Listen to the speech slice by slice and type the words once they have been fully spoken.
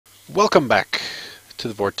Welcome back to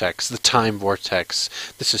the Vortex, the Time Vortex.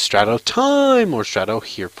 This is Strato Time, or Strato,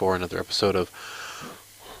 here for another episode of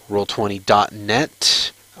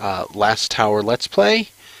Roll20.net Last Tower Let's Play.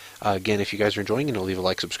 Again, if you guys are enjoying it, leave a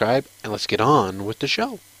like, subscribe, and let's get on with the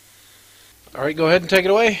show. Alright, go ahead and take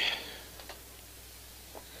it away.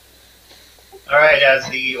 Alright, as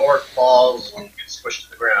the orc falls and gets squished to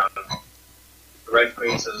the ground, the Red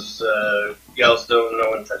Queen says, Yellowstone,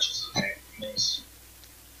 no one touches his mace.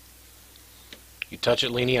 You touch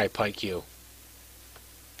it, Leanie, I pike you.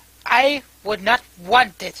 I would not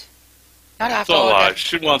want it. Not after Don't all lie. that.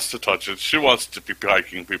 She wants to touch it. She wants to be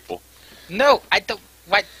hiking people. No, I don't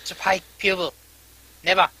want to pike people.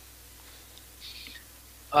 Never.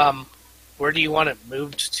 Where do you want it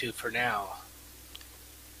moved to for now?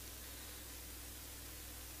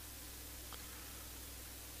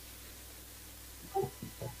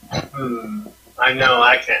 I know,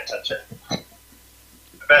 I can't touch it.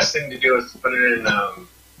 The best thing to do is to put it in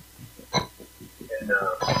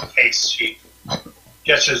a case. She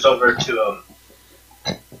gestures over to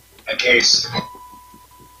a case.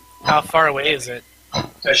 How far away is it?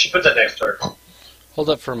 So she puts it next to her. Hold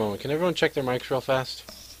up for a moment. Can everyone check their mics real fast?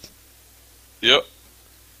 Yep.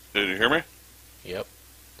 Did you hear me? Yep.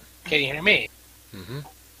 Can you hear me? Mm-hmm.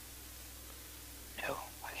 No,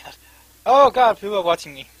 I cannot. Oh god, people are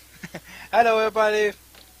watching me. Hello, everybody.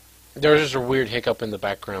 There was just a weird hiccup in the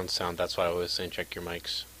background sound. That's why I was saying check your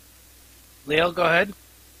mics. Leo, go ahead.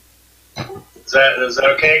 Is that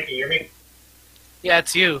okay? Can you hear me? Yeah,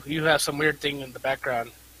 it's you. You have some weird thing in the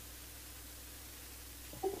background.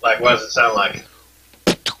 Like, what does it sound like?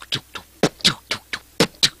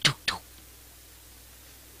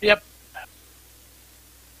 Yep.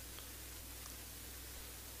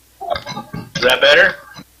 Is that better?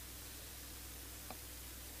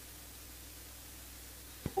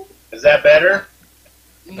 Is that better?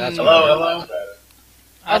 That's Hello?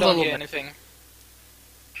 I don't little hear bit. anything.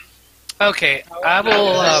 Okay, I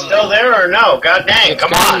will. Is it still there or no? God dang, It's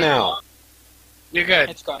come gone on. now. You're good.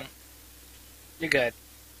 It's gone. You're good.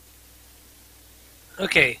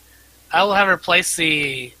 Okay, I will have her place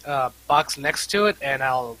the box next to it, and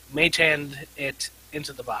I'll mage hand it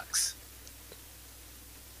into the box.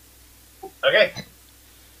 Okay.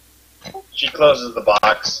 She closes the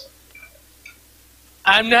box.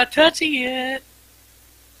 I'm not touching it.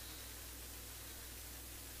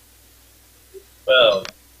 Well.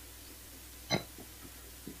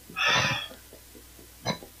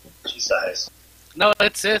 She sighs. No,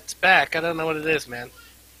 it's back. I don't know what it is, man.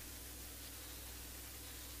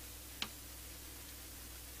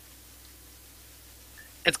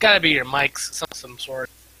 It's got to be your mics, some sort.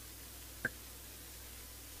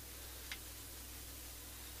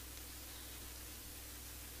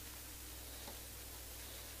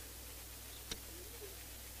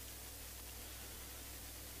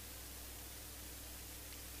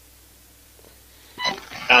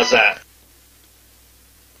 How's that?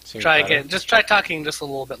 Seems Try better. again. Just try talking just a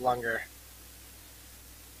little bit longer.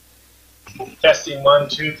 Testing 1,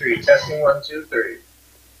 2, 3. Testing 1, 2, 3.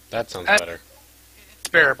 That sounds better. It's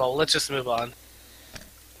bearable. Let's just move on.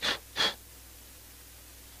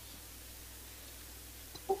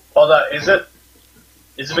 Hold on. Is it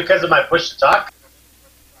because of my push to talk?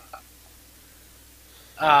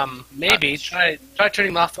 Maybe try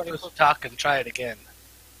turning off when you talk and try it again.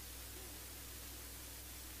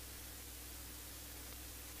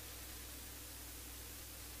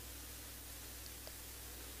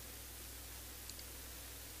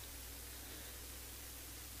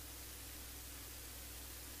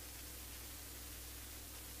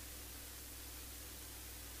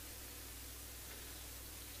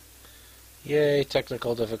 Yay,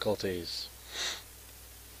 technical difficulties.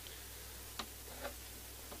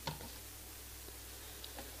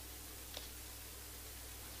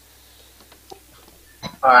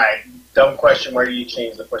 Alright. Don't question where you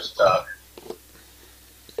change the push to talk.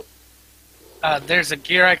 There's a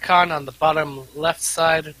gear icon on the bottom left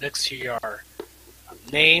side next to your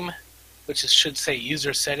name, which should say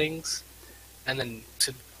user settings, and then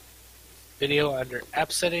to video under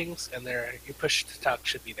app settings, and there your push to talk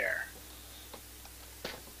should be there.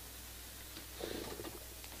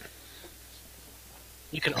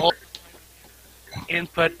 You can also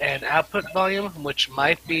input and output volume, which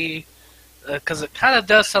might be because it kind of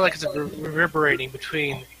does sound like it's reverberating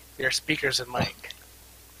between your speakers and mic.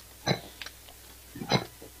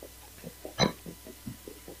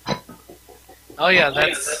 Oh yeah,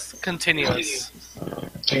 that's continuous.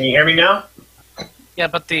 Can you hear me now? Yeah,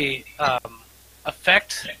 but the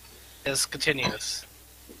effect is continuous.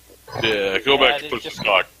 Yeah, go back to they push just- the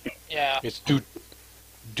talk. Yeah. It's doot,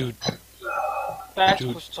 doot. Back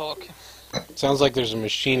Dude. to talk. Sounds like there's a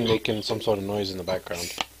machine making some sort of noise in the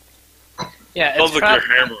background. Yeah, Sounds it's like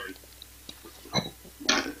you're hammering.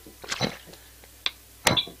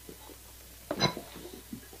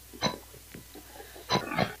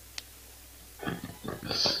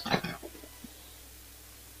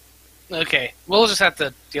 okay. We'll just have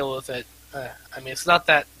to deal with it. I mean, it's not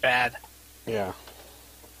that bad. Yeah.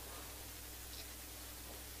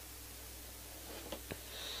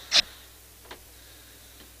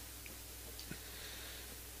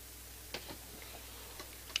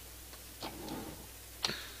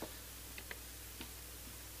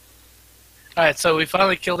 All right, so we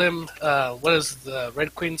finally killed him. What does the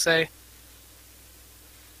Red Queen say?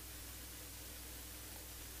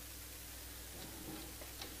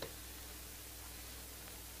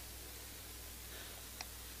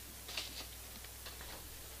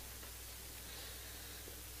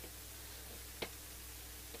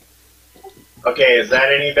 Okay, is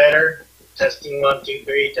that any better? Testing 1, 2,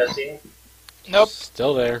 3. Testing. Nope.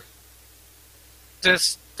 Still there.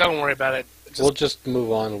 Just don't worry about it. Just, We'll just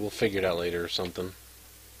move on. We'll figure it out later or something.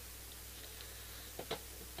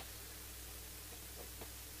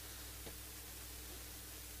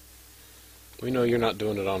 We know you're not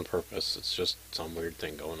doing it on purpose. It's just some weird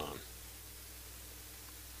thing going on.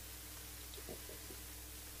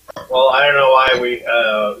 Well, I don't know why we.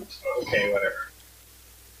 Okay, whatever.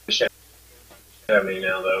 Shit. I mean,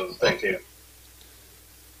 now those. Thank you.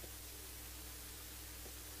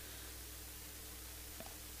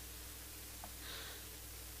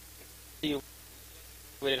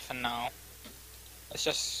 With it for now. Let's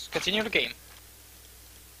just continue the game.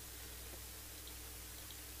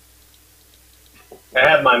 I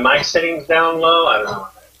have my mic settings down low. I don't know.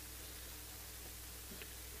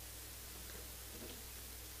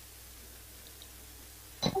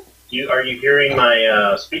 Are you hearing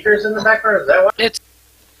my speakers in the background? Is that what? it's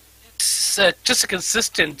just a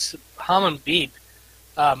consistent hum and beep.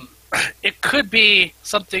 It could be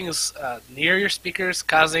something's near your speakers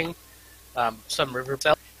causing some reverb.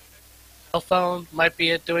 Cell phone might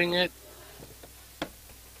be it doing it.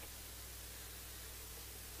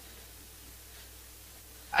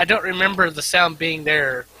 I don't remember the sound being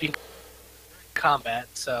there being combat,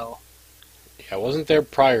 so Yeah, it wasn't there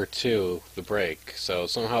prior to the break, so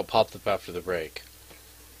somehow it popped up after the break.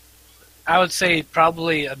 I would say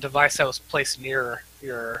probably a device that was placed near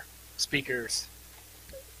your speakers.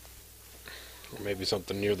 Or maybe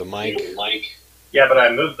something near the mic. Yeah, but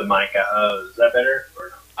I moved the mic. Is that better? Or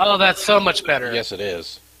no? Oh, that's so much better. Yes, it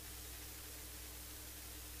is.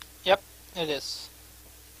 It is.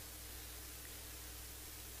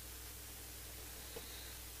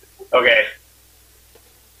 Okay.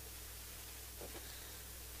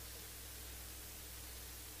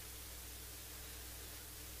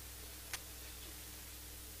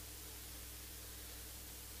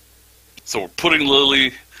 So we're putting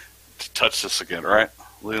Lily to touch this again, right?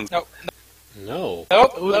 Lily, Nope. No.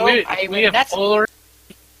 Nope. We, nope.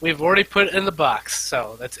 we've already put it in the box,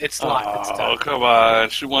 so it's locked. It's oh, done. come on.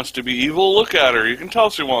 She wants to be evil. Look at her. You can tell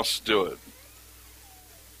she wants to do it.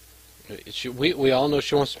 We all know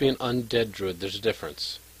she wants to be an undead druid. There's a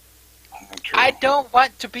difference. True. I don't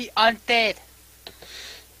want to be undead.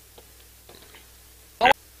 I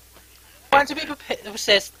don't want to be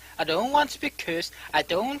possessed. I don't want to be cursed. I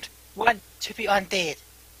don't want to be undead.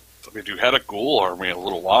 I mean, you had a ghoul army a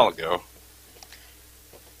little while ago.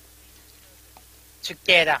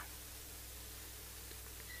 Together.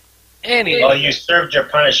 Anyway, Well, you served your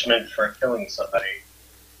punishment for killing somebody.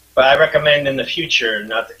 But I recommend in the future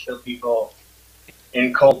not to kill people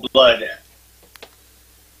in cold blood.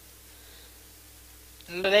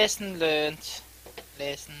 Lesson learned.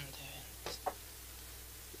 Lesson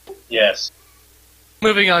learned. Yes.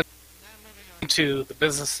 moving on to the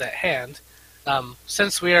business at hand.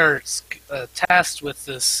 Since we are tasked with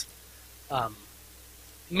this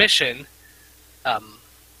mission,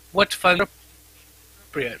 what fund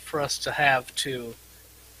appropriate for us to have to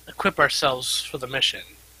equip ourselves for the mission?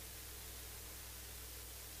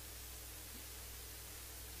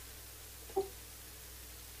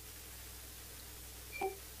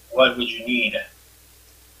 What would you need?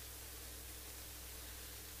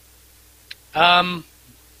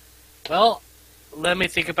 Well, let me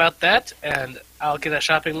think about that, and I'll get a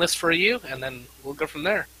shopping list for you, and then we'll go from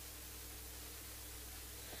there.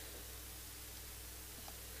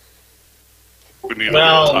 We need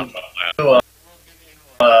Well, a little time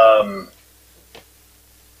on that.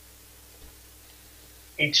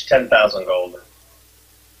 Each 10,000 gold.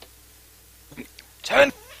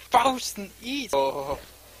 10,000 each. Oh.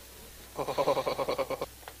 I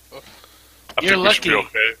You're think we should be lucky.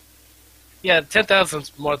 okay. Yeah,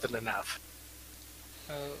 10,000's more than enough.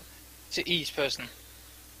 To each person.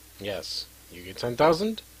 Yes. You get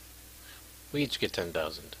 10,000. We each get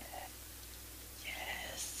 10,000.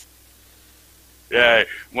 Yes. Yay,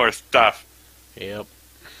 more stuff. Yep.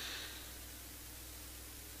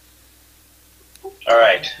 All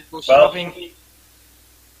right. Go Well, shopping.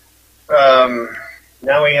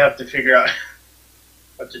 now we have to figure out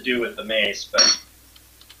what to do with the mace, but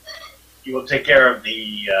you will take care of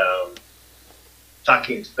the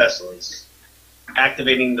talking specialists,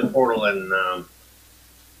 activating the portal, and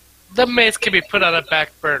The mace can be put on a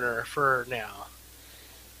back burner for now.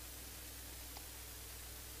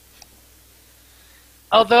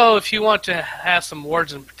 Although, if you want to have some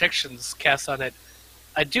wards and protections cast on it,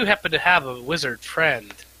 I do happen to have a wizard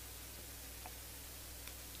friend.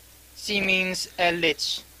 She means a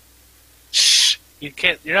lich. Shh! You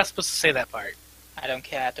can't. You're not supposed to say that part. I don't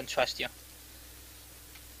care, I don't trust you.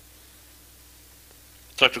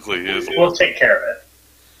 Technically, he is. we'll take care of it.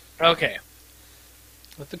 Okay.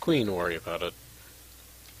 Let the queen worry about it.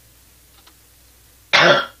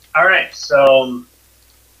 All right. So,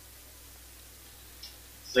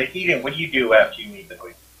 Zahidin, what do you do after you meet the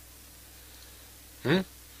queen?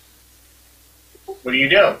 What do you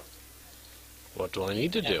do? What do I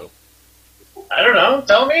need to do? I don't know.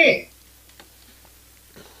 Tell me.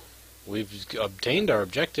 We've obtained our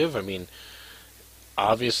objective. I mean,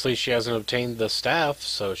 obviously she hasn't obtained the staff,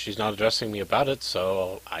 so she's not addressing me about it,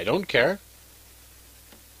 so I don't care.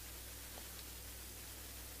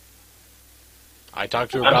 I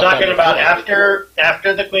talked to her I'm about talking that about before.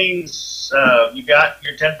 after the queen's. You got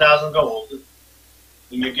your 10,000 gold, and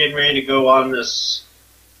you're getting ready to go on this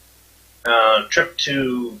trip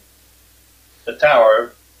to the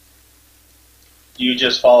tower. Do you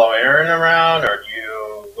just follow Aaron around, or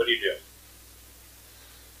what do you do?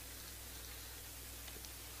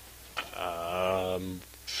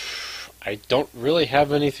 I don't really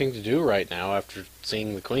have anything to do right now after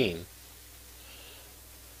seeing the queen.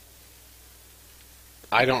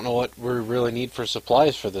 I don't know what we really need for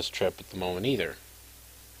supplies for this trip at the moment either.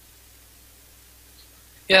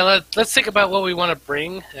 Yeah, let's think about what we want to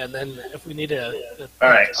bring, and then if we need a All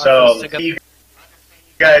right, so you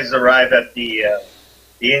guys arrive at the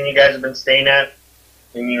inn you guys have been staying at,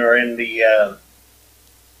 and you're in the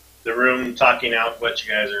room talking out what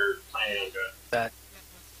you guys are planning on doing.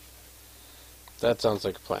 That sounds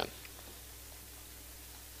like a plan.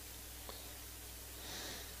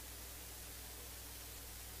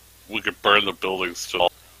 We could burn the buildings to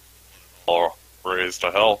all raised to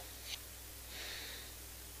hell.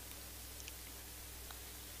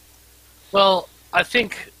 Well, I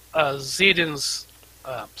think Zedin's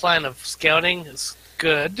plan of scouting is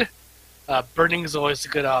good. Burning is always a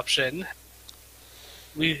good option.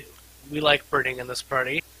 We like burning in this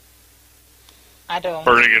party. I don't.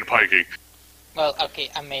 Burning and piking. Well, okay,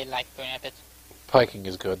 I may like burning a bit. Piking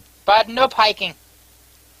is good. But no piking!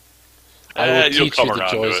 I will you'll teach come you the around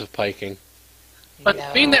to joys it. of piking. But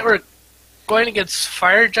No. being that we're going against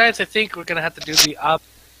fire giants, I think we're going to have to do the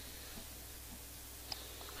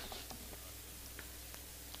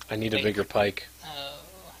I need a bigger pike. Oh.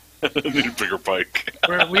 Need a bigger pike.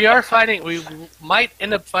 we are fighting. We might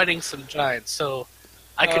end up fighting some giants, so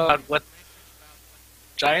I could about what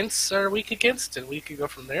giants are weak against, and we could go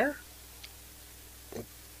from there.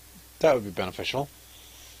 That would be beneficial.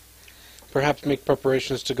 Perhaps make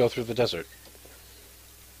preparations to go through the desert.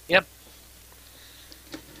 Yep.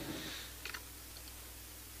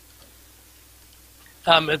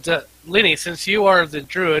 Lenny, since you are the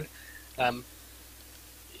druid,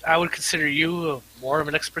 I would consider you more of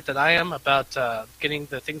an expert than I am about getting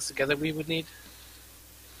the things together we would need.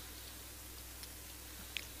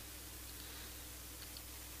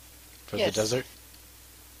 For Yes. the desert?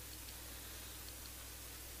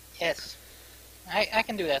 Yes. I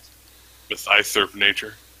can do that. With I serve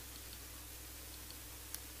nature.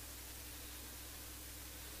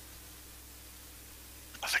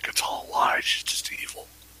 I think it's all a lie. She's just evil.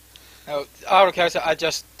 No, out of character, I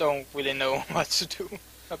just don't really know what to do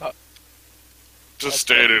about. Just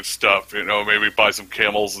standard stuff, maybe buy some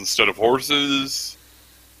camels instead of horses.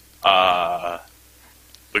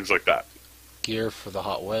 Things like that. Gear for the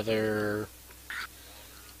hot weather.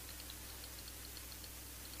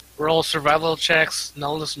 Roll survival checks,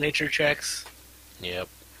 nullness nature checks. Yep.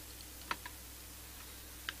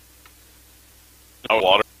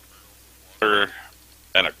 Water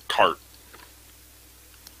and a cart.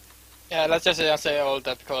 Yeah, let's just say all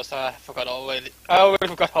that because I forgot already. I already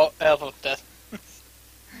forgot half of that.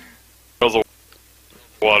 Because of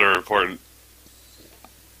water important.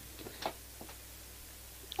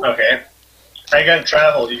 Okay. How you gonna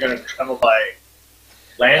travel? You gonna travel by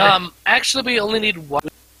land? Actually, we only need one.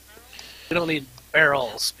 We don't need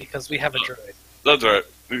barrels because we have a droid. That's right.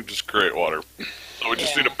 We just create water. So we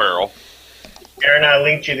just Yeah. need a barrel. Aaron, I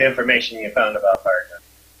linked you the information you found about fire gun.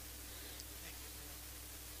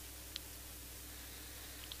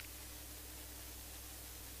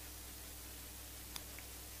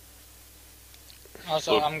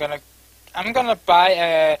 Also, So- I'm gonna buy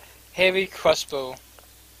a heavy crossbow.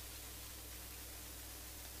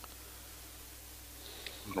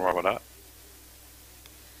 Why about that?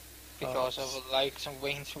 Because I would like some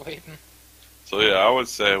ranged weapon. So yeah, I would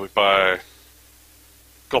say we buy a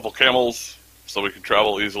couple camels so we can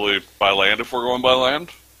travel easily by land if we're going by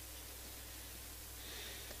land.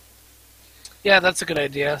 Yeah, that's a good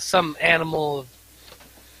idea. Some animal.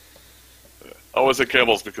 I always say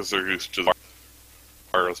camels because they're used to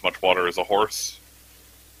require as much water as a horse.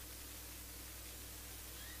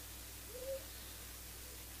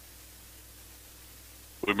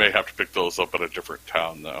 We may have to pick those up at a different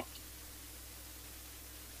town, though.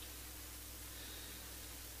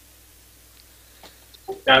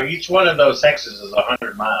 Now, each one of those hexes is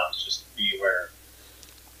 100 miles, just to be aware.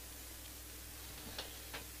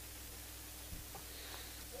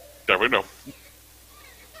 There we go.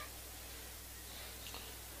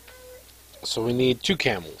 So we need 2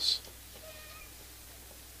 camels.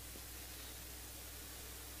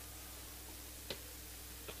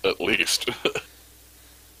 At least.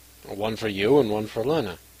 One for you and one for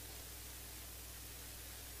Lena.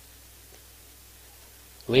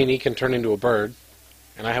 Leanie can turn into a bird,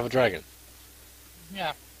 and I have a dragon.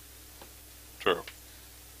 Yeah. True.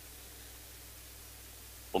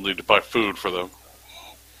 We'll need to buy food for them.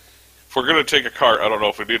 If we're going to take a cart, I don't know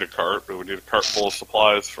if we need a cart, but we need a cart full of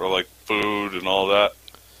supplies for, like, food and all that.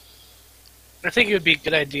 I think it would be a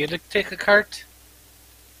good idea to take a cart.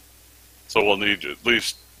 So we'll need at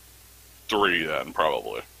least 3 then,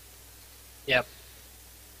 probably.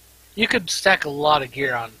 You could stack a lot of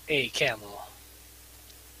gear on a camel.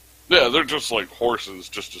 Yeah, they're just like horses,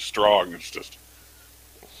 just as strong. It's just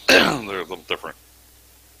they're a little different.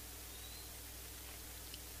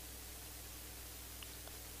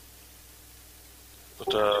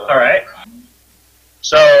 But All right.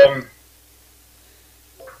 So,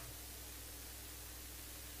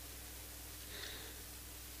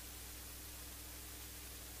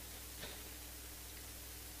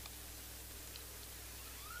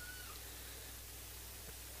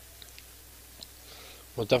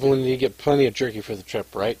 We'll definitely need to get plenty of jerky for the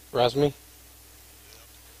trip, right, Razmi?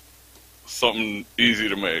 something easy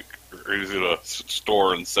to make, or easy to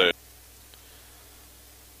store and save.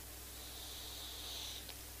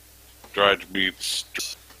 Dried meats,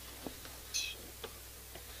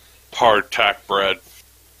 hard tack bread,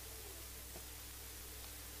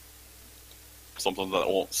 something that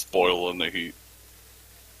won't spoil in the heat.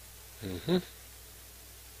 Mm-hmm.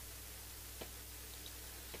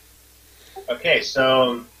 okay,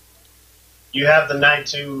 so you have the night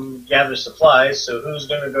to gather supplies, so who's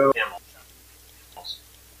going to go?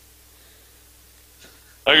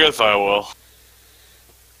 I guess I will.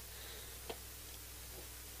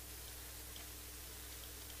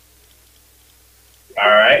 All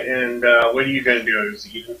right, and what are you going to do,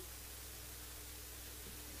 Zeke?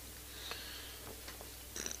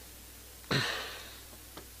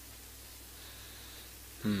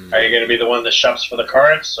 Are you going to be the one that shops for the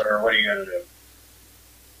carts, or what are you going to do?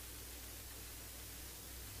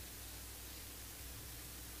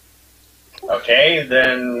 Okay,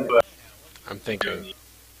 then. I'm thinking.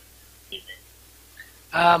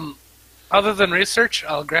 Other than research,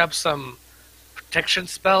 I'll grab some protection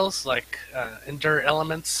spells like Endure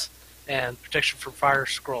Elements and Protection from Fire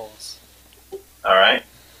Scrolls. All right.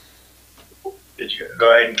 Did you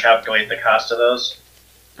go ahead and calculate the cost of those?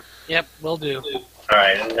 Yep, will do. All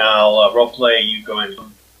right, and now roleplay. You go in.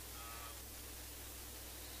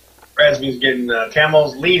 Razmi's getting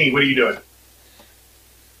camels. Leany, what are you doing?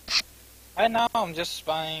 Right now, I'm just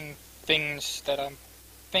buying things that I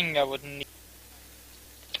think I would need.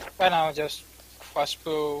 Right now, just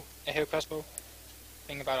crossbow, a heavy crossbow.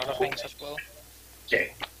 Think about other things as well.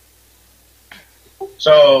 Okay.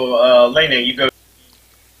 So, Lena, you go.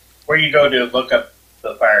 Where you go to look up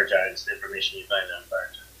the fire giants, the information you find on fire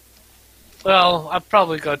giants. Well, I'll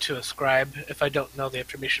probably go to a scribe if I don't know the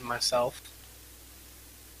information myself.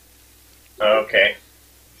 Okay.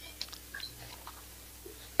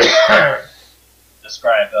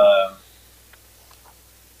 Describe.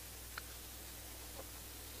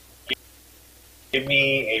 Give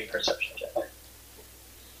me a perception check.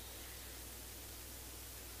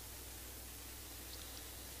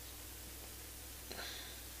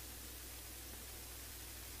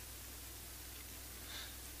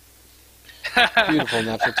 Beautiful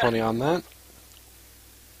natural 20 on that.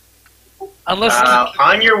 Unless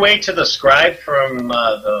On your way to the scribe from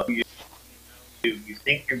you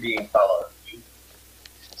think you're being followed. You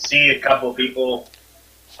see a couple people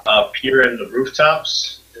peer in the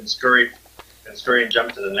rooftops and scurry and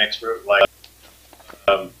jump to the next roof. Like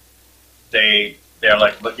they're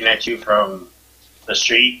like looking at you from the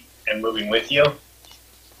street and moving with you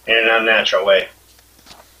in an unnatural way.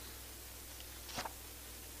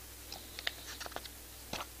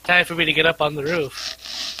 time for me to get up on the roof.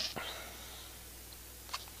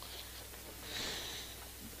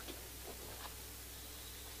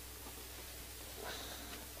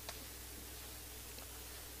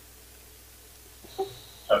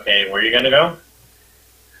 Okay, where are you gonna go?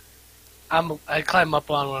 I climb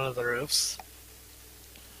up on one of the roofs.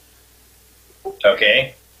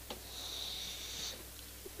 Okay.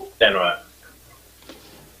 Then what?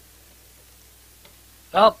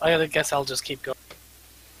 Well, I guess I'll just keep going.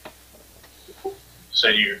 So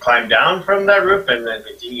you climb down from that roof and then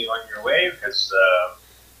continue on your way? Because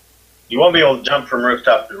you won't be able to jump from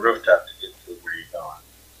rooftop to rooftop to get to where you're going.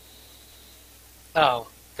 Oh,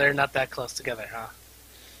 they're not that close together, huh?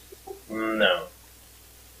 No.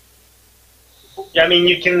 Yeah, I mean,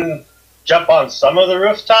 you can jump on some of the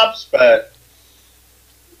rooftops, but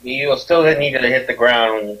you'll still need to hit the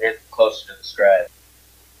ground when you get closer to the scribe.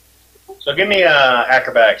 So give me a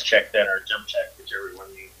acrobatics check then, or a jump check, whichever one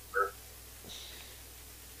you prefer.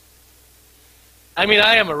 I mean,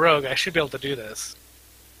 I am a rogue. I should be able to do this.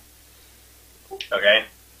 Okay.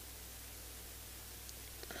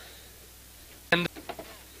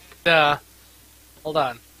 Hold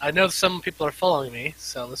on. I know some people are following me,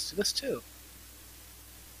 so let's do this too.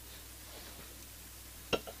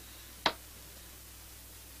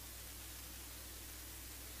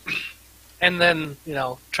 And then,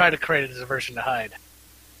 try to create a diversion to hide.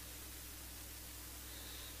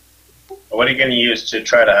 What are you going to use to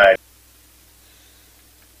try to hide?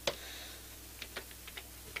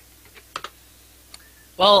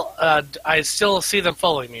 Well, I still see them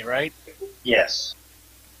following me, right? Yes.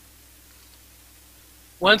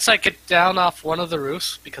 Once I get down off one of the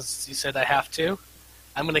roofs, because you said I have to,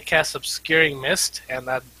 I'm going to cast Obscuring Mist, and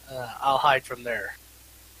I'll hide from there.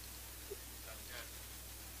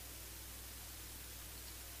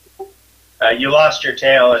 You lost your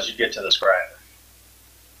tail as you get to the scribe.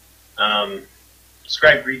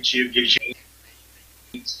 Scribe greets you, gives you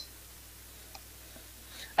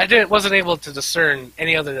Wasn't able to discern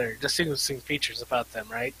any other distinguishing features about them,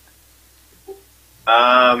 right?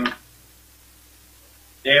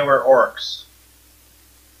 They were orcs.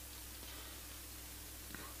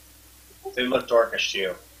 They looked orcish to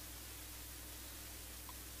you.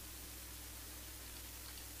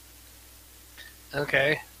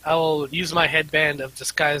 Okay. I will use my headband of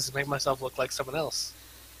disguise to make myself look like someone else.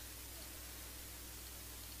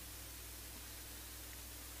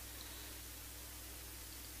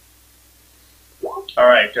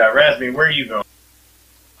 Alright, Razmi, where are you going?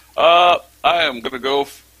 I am gonna go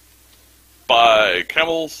buy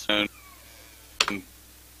camels and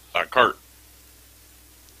a cart.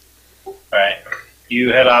 Alright.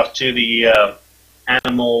 You head off to the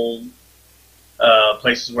animal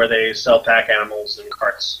places where they sell pack animals in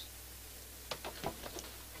carts.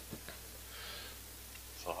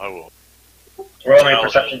 So I will. Roll me a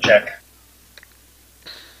perception check.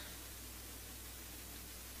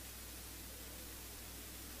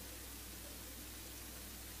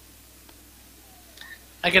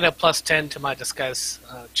 I get a +10 to my disguise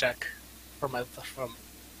check from.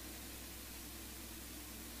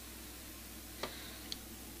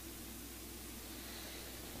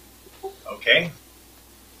 Okay.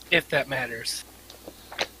 If that matters.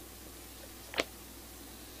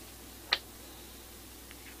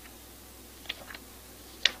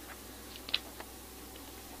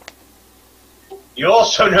 You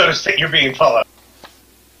also notice that you're being followed.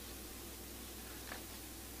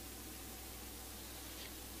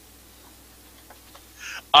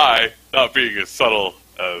 I, not being as subtle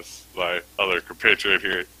as my other compatriot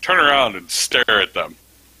here, turn around and stare at them.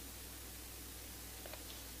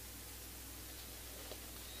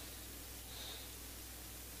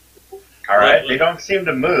 Alright, they don't seem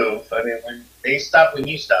to move. I mean, when they stop when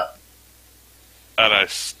you stop. And I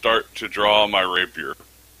start to draw my rapier.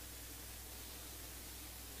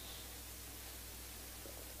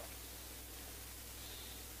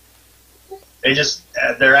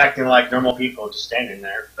 They're acting like normal people just standing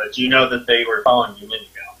there, but you know that they were following you a minute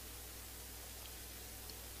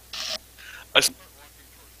ago.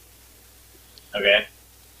 Okay.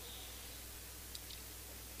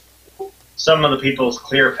 Some of the people's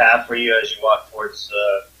clear a path for you as you walk towards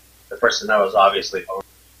the person that was obviously phone.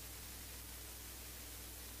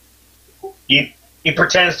 He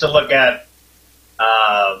pretends to look at,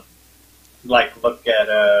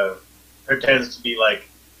 pretends to be like,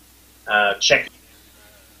 checking,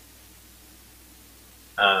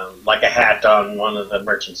 like a hat on one of the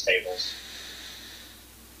merchant's tables.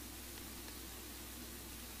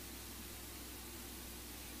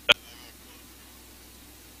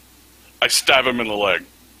 I stab him in the leg.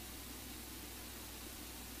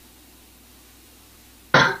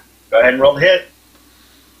 Go ahead and roll the hit.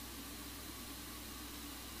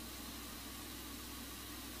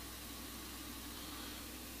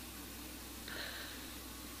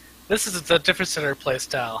 This is a difference in our play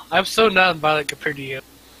style. I'm so non-violent compared to you.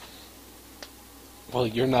 Well,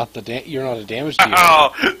 you're not you're not a damage dealer.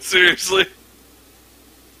 Oh, seriously?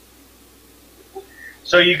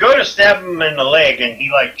 So you go to stab him in the leg, and he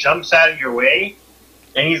like jumps out of your way,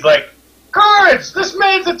 and he's like, "Guards! This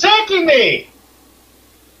man's attacking me!"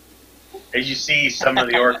 As you see some of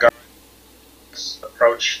the orc guards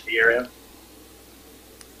approach the area.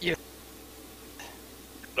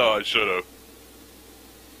 No, I should have.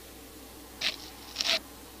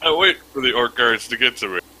 I wait for the orc guards to get to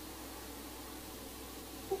me.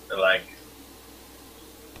 They're like,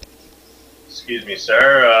 "Excuse me,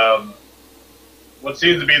 sir. What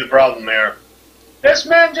seems to be the problem there? This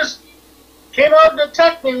man just came out and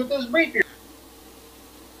attacked me with his rapier."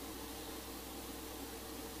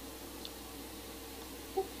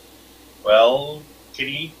 Well,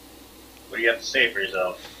 kitty, what do you have to say for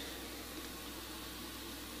yourself?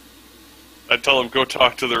 I tell him, go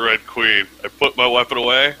talk to the Red Queen. I put my weapon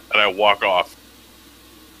away, and I walk off.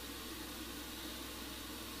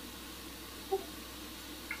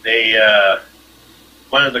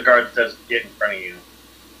 One of the guards does get in front of you,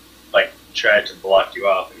 like, tried to block you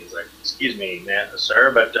off, and he's like, "Excuse me, man,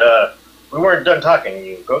 sir, but, we weren't done talking to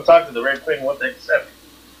you. Go talk to the Red Queen, what they said."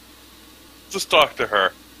 Just talk to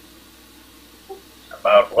her.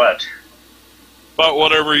 About what? About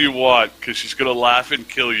whatever you want, because she's going to laugh and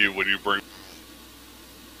kill you when you bring...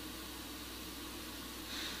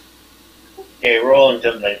 Okay, roll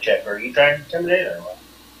intimidate check. Are you trying to intimidate or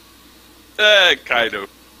what? Kind of.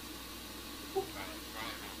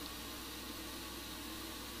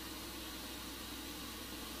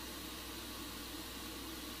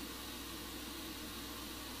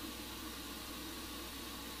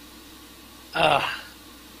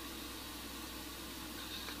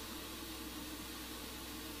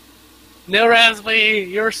 Neil Raspberry,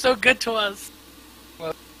 you're so good to us.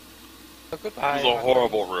 Well, goodbye. It was a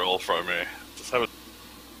horrible roll from me. Just having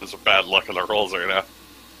there's a bad luck in the rolls right now.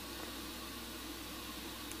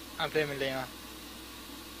 I'm blaming Lena.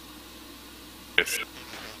 It's,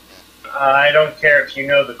 I don't care if you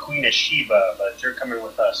know the Queen of Sheba, but you're coming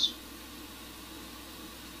with us.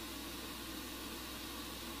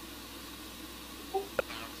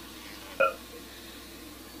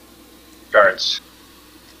 Guards.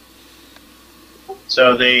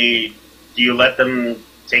 So do you let them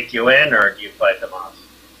take you in, or do you fight them off?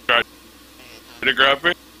 try to grab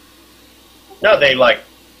me? No, they like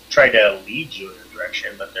try to lead you in a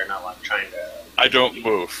direction, but they're not like trying to. I don't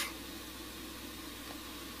move.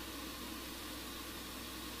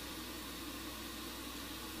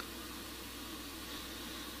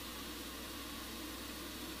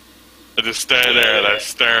 I just stand there and I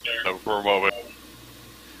stare at them for a moment.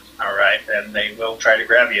 All right, then they will try to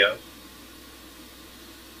grab you.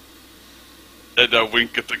 And I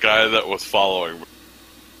wink at the guy that was following me.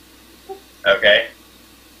 Okay.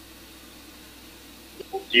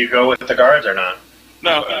 Do you go with the guards or not?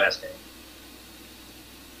 No. I'm asking.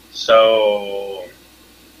 So.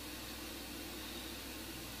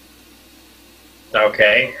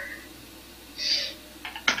 Okay.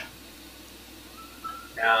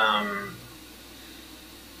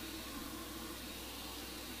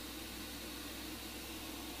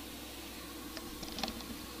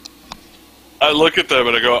 I look at them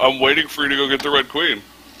and I go, I'm waiting for you to go get the Red Queen.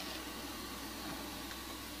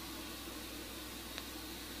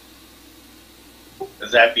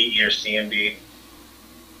 Does that beat your CMD?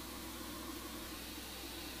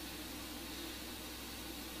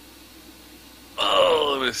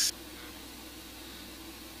 Oh, let me see.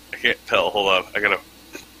 I can't tell. Hold on. I gotta.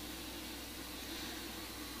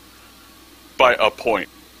 By a point.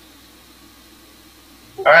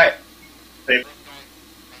 Alright. They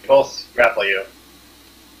both grapple you.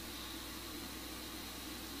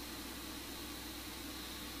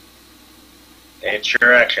 It's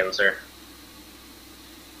your action, sir.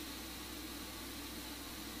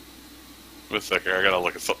 Wait a second. I gotta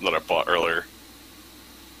look at something that I bought earlier.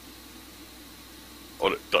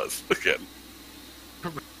 What it does again.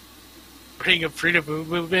 Ring of Freedom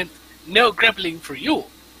movement. No grappling for you.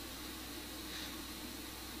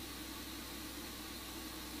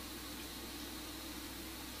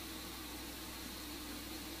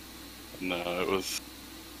 No, it was.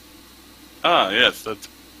 Ah, yes, that's.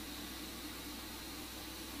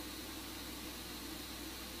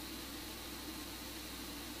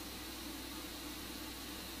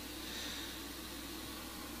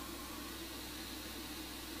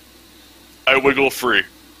 I wiggle free.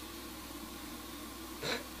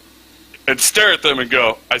 And stare at them and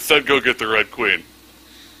go, I said go get the Red Queen.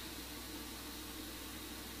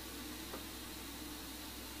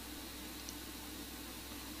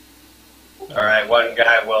 Alright, one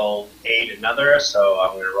guy will aid another, so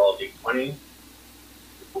I'm going to roll a d20.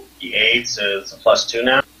 He aids, so it's a +2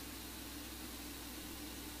 now.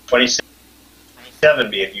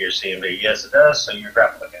 27 be it your CMD. Yes, it does, so you're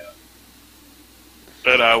grappling out.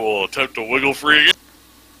 And I will attempt to wiggle free again.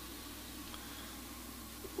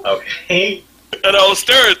 Okay. And I'll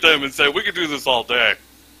stare at them and say, we can do this all day.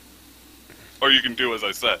 Or you can do as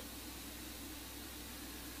I said.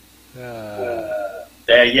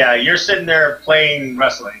 Yeah, you're sitting there playing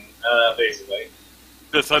wrestling, basically.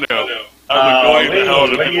 Yes, I know. I've been going to hell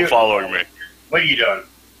to people following me. What are you doing?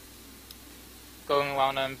 Going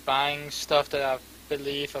around and buying stuff that I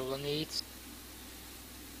believe I will need.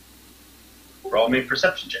 Roll me a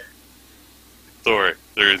perception check. Sorry,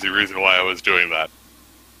 there is a reason why I was doing that.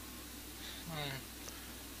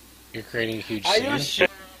 You're creating a huge Are you scene.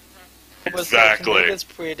 sure? Was Exactly. That's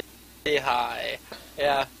pretty high.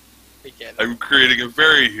 Yeah, we get it. I'm creating a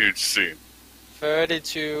very huge scene.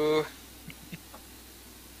 32.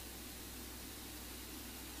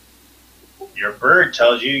 Your bird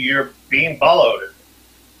tells you you're being followed.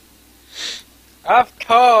 Of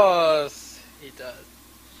course, he does.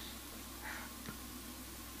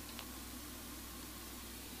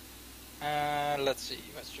 Let's see,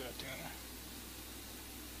 what should I do?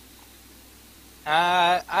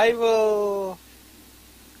 I will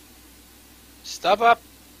stop up,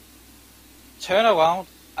 turn around,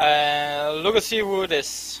 and look and see who it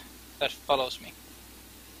is that follows me.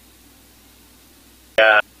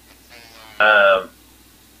 The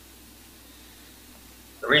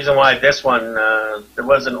reason why this one, there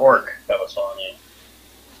was an orc that was following you.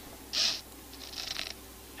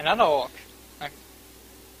 Another orc.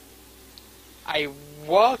 I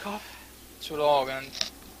walk off to the orc and...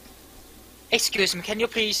 Excuse me, can you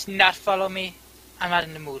please not follow me? I'm not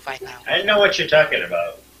in the mood right now. I know what you're talking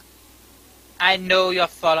about. I know you're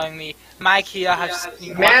following me. Mike here has...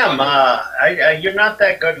 Ma'am, you're not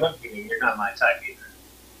that good looking. You're not my type either.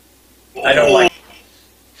 I don't like...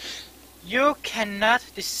 You cannot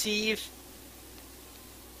deceive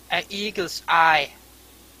an eagle's eye.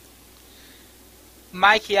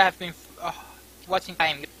 Mike here have been watching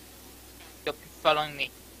time. You're following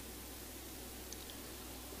me.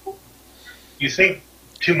 You think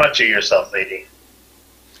too much of yourself, lady.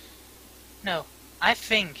 No, I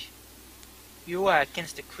think you are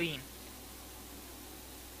against the queen.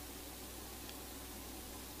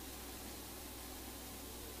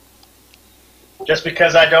 Just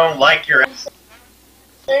because I don't like your...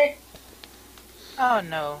 Oh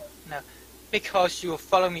no, no. Because you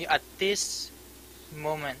follow me at this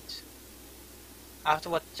moment. After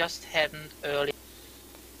what just happened earlier.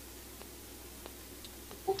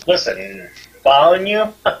 Listen, following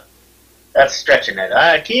you? That's stretching it.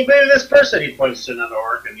 Can you believe this person? He points to another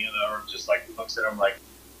orc, and the other orc just like looks at him like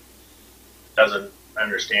doesn't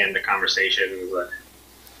understand the conversation. But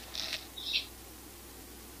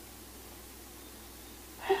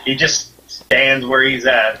he just stands where he's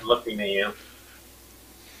at, looking at you.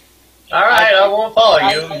 All right, I won't follow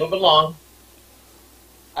you. Move along.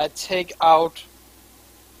 I take out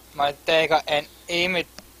my dagger and aim it.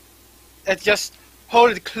 I just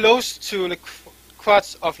hold it close to the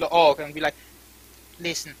crotch of the orc and be like,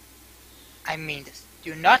 listen, I mean this.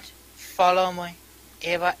 Do not follow me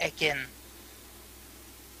ever again.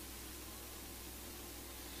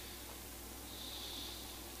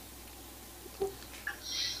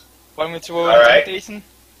 Want me to roll intimidation?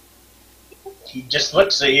 He just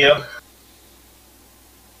looks at you.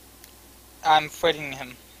 I'm threatening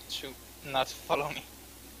him to not follow me.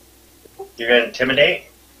 You're gonna intimidate?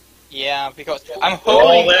 Yeah, because I'm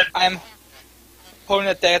Roll it. holding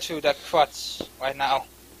a dagger to the crotch right now.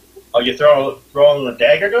 Oh, you throwing the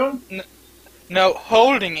dagger to him? No,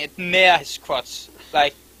 holding it near his crotch.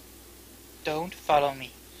 Like, don't follow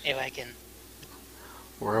me ever again.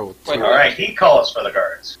 Whoa, Wait, Alright, he calls for the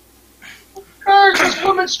guards. Guards, this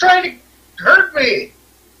woman's trying to hurt me!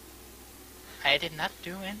 I did not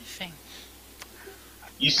do anything.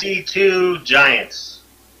 You see two giants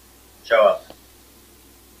show up.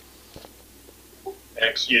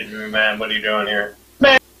 Excuse me, man. What are you doing here?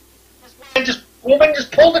 Man, this woman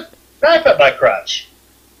just pulled a knife at my crotch.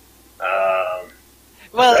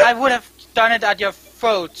 Well, I would have done it at your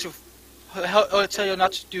throat to tell you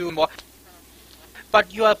not to do more.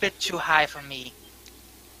 But you're a bit too high for me.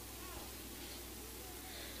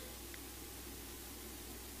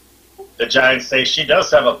 The giants say she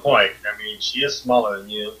does have a point. I mean, she is smaller than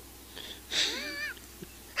you.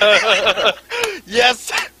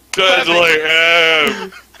 Yes! Guys are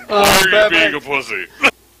like, why are you being a pussy?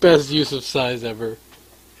 Best use of size ever.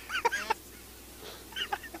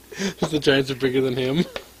 The giants are bigger than him.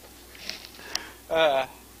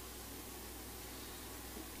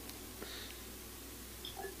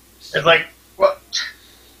 It's like, what?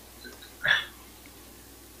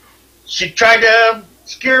 She tried to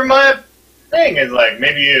secure my thing. It's like,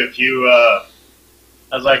 maybe if you, I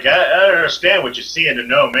was like, I don't understand what you're seeing to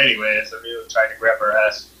know him anyway. So we tried to grab her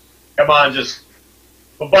ass. Come on,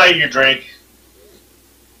 we'll buy you your drink.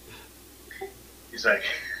 He's like,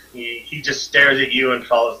 he just stares at you and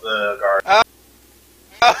follows the guard.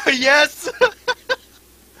 Oh, yes!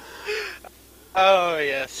 Oh,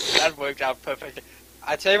 yes. That worked out perfectly.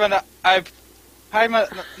 I tell you what, I hide my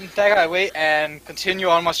dagger away and continue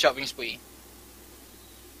on my shopping spree.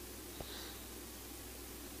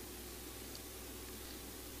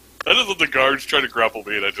 I just let the guards try to grapple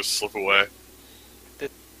me and I just slip away.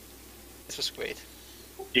 This was great.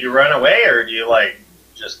 Do you run away or do you, like,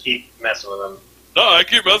 just keep messing with him? No, I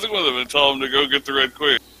keep messing with him and tell him to go get the Red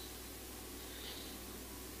Queen.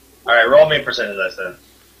 Alright, roll me a percentage dice then.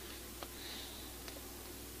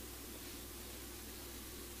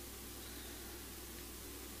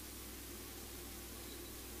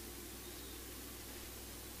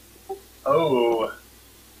 Oh.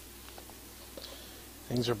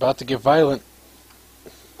 Things are about to get violent.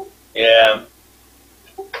 Yeah.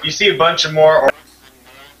 You see a bunch of more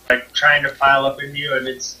like trying to pile up into you, and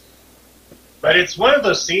it's one of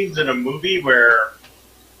those scenes in a movie where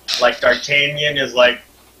like D'Artagnan is like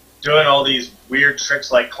doing all these weird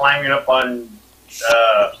tricks, like climbing up on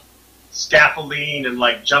scaffolding and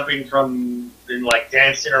like jumping from and like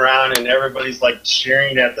dancing around, and everybody's like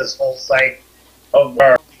cheering at this whole sight of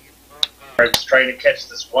guards trying to catch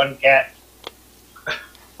this one cat.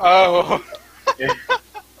 Oh.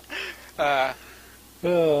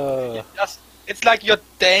 It's like your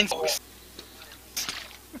dance.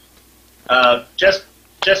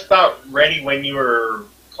 Just about ready when you were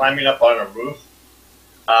climbing up on a roof.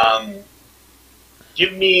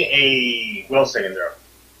 Give me a will saving throw.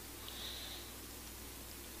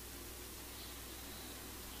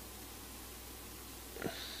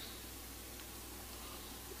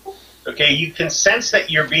 Okay, you can sense that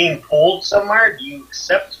you're being pulled somewhere. Do you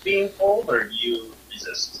accept being pulled, or do you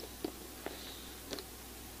resist?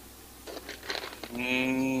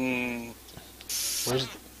 Where's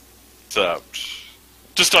Accept.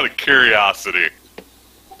 Just out of curiosity.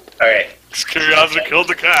 Alright. Because curiosity killed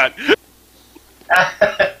the cat.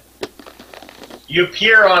 You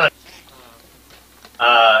appear on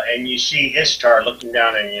and you see Ishtar looking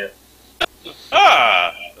down on you.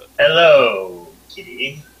 Ah! Hello,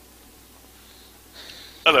 kitty.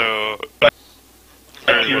 Hello.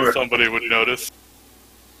 Somebody would notice.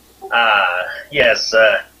 Yes,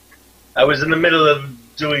 I was in the middle of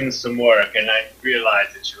doing some work and I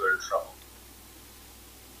realized that you were in trouble.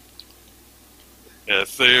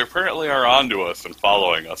 Yes, they apparently are onto us and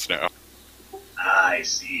following us now. I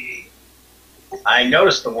see. I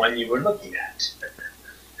noticed the one you were looking at.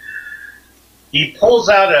 He pulls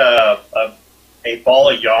out a ball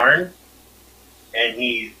of yarn and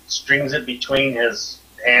he strings it between his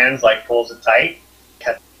hands, like pulls it tight.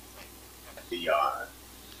 Cut the yarn.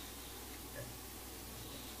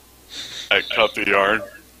 I cut the yarn.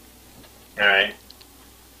 Alright.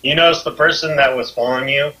 You notice the person that was following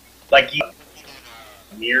you, like you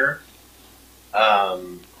mirror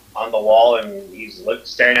on the wall, and he's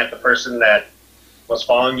staring at the person that was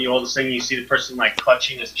following you. All of a sudden, you see the person like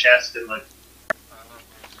clutching his chest and like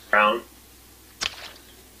around.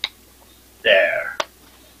 There.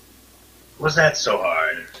 Was that so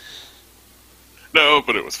hard? No,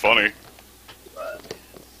 but it was funny. But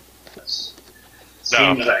No.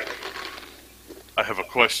 seems like I have a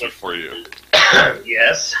question for you.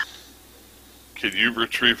 yes. Can you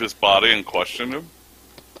retrieve his body and question him?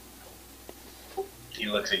 He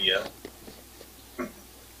looks at you. Of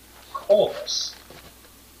course.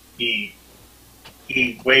 He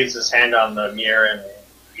waves his hand on the mirror and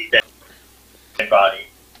he dead body.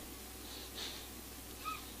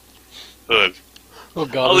 Good. Oh I'll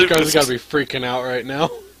god, this leave guy's this- gotta be freaking out right now.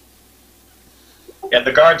 Yeah,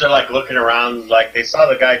 the guards are like looking around, like they saw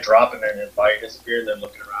the guy dropping and his body disappear, and they're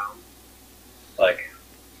looking around, like.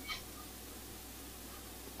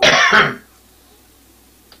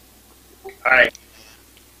 All right.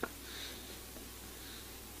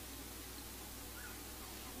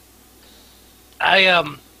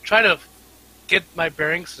 I try to get my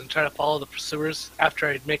bearings and try to follow the pursuers after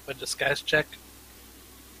I make my disguise check.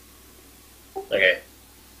 Okay.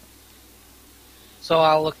 So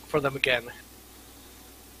I'll look for them again.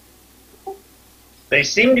 They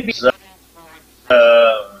seem to be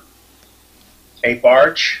a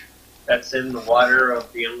barge that's in the water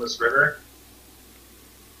of the Endless River.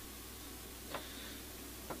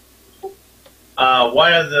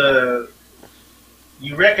 One of the...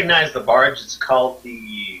 You recognize the barge. It's called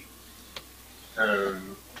the... the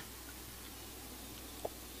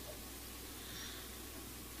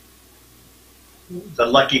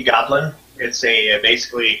Lucky Goblin. It's a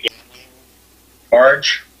basically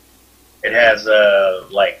barge. It has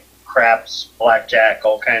like craps, blackjack,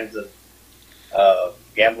 all kinds of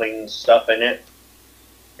gambling stuff in it,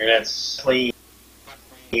 and it's but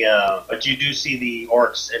you do see the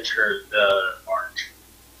orcs enter the barge.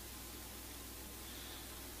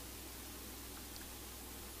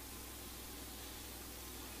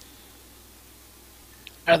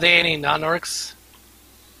 Are they any non-orcs?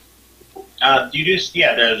 You do,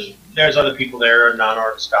 yeah. There's other people there,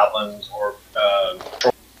 non-orcs, goblins, or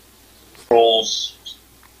trolls.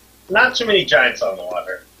 Not too many giants on the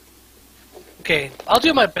water. Okay, I'll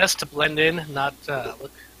do my best to blend in, not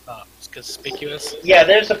look conspicuous. Yeah,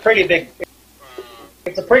 there's a pretty big.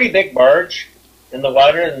 It's a pretty big barge in the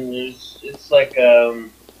water, and it's like a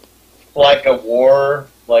war,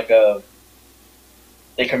 they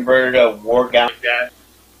converted a war galley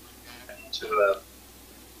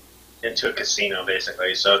into a casino,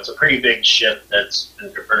 basically. So it's a pretty big ship that's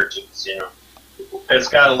been converted to a casino. It's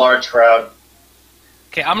got a large crowd.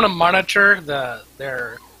 Okay, I'm gonna monitor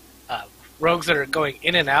their rogues that are going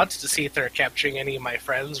in and out to see if they're capturing any of my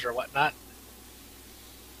friends or whatnot.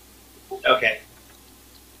 Okay.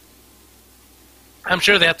 I'm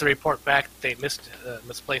sure they have to report back that they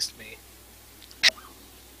misplaced me.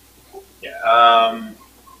 Yeah.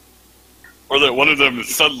 Or that one of them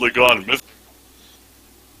is suddenly gone missing.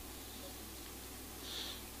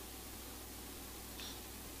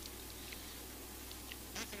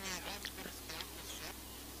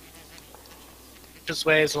 Just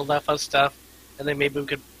ways and all that fun stuff, and then maybe we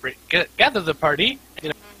could gather the party,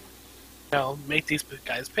 you know, make these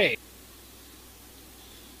guys pay.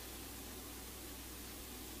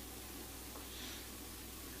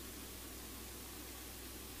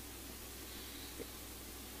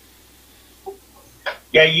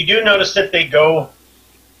 Yeah, you do notice that the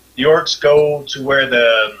orcs go to where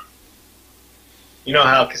you know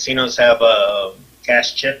how casinos have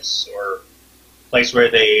cash chips, or place where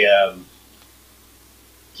they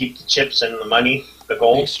keep the chips and the money, the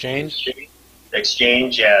gold. Exchange?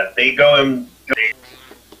 Exchange, yeah. They go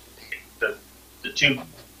the two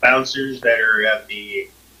bouncers that are at the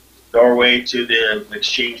doorway to the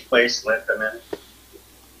exchange place let them in.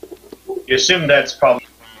 You assume that's probably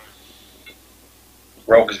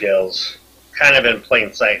rogues guilds, kind of in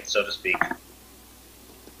plain sight, so to speak.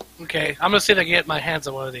 Okay, I'm gonna see if I can get my hands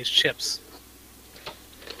on one of these chips.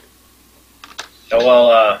 So,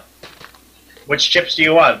 well, which chips do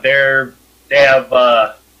you want? They have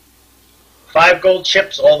 5 gold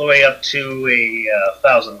chips all the way up to a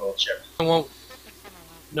 1,000 gold chip. I won't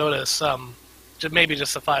notice. Maybe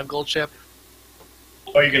just a 5 gold chip.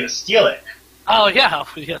 Oh, you're gonna steal it? Oh yeah,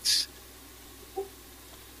 yes.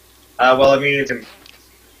 Well, I mean, you can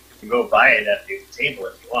go buy it at the table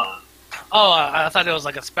if you want. Oh, I thought it was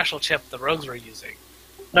like a special chip the rogues were using.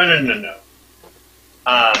 No.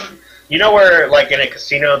 You know where, like in a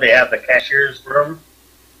casino, they have the cashier's room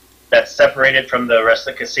that's separated from the rest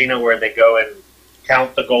of the casino, where they go and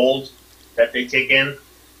count the gold that they take in?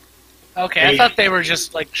 Okay, I thought they were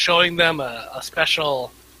just like showing them a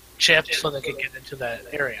special chip so they could get into that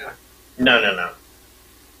area. No.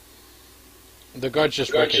 The guards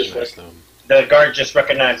just recognize them. The guard just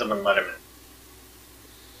recognized them and let him in.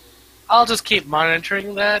 I'll just keep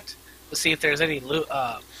monitoring that to see if there's any loot.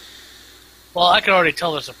 Well, I can already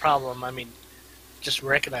tell there's a problem. I mean, just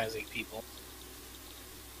recognizing people.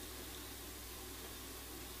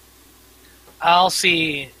 I'll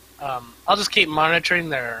see. I'll just keep monitoring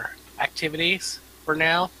their activities for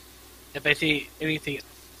now. If I see anything,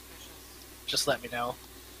 just let me know.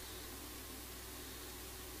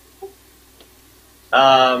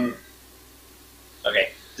 Okay.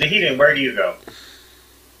 Zahidin, where do you go?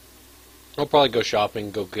 I'll probably go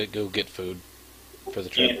shopping, go get food for the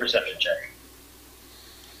Give me a trip. perception check.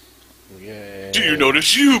 Yay. Do you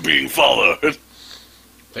notice you being followed?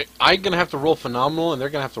 I'm gonna have to roll phenomenal, and they're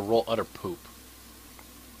gonna have to roll utter poop.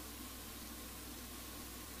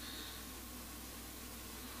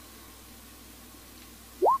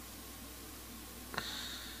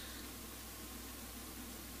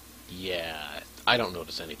 Yeah, I don't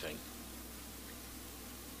notice anything.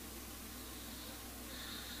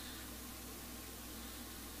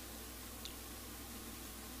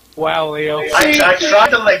 Wow, Leo. I tried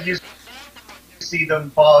to let you see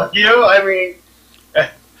them follow you. I mean,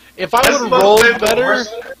 If I this would have must rolled have been the better,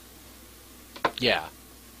 worst- yeah.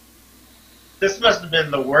 This must have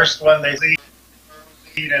been the worst one they see,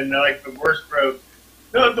 and like the worst road.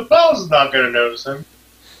 No, the Paladin's not going to notice him.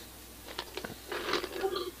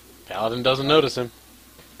 Paladin doesn't notice him.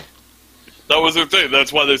 That was their thing.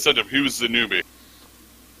 That's why they sent him. He was the newbie.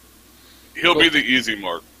 He'll be the easy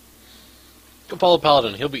mark. Go follow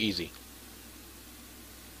Paladin. He'll be easy.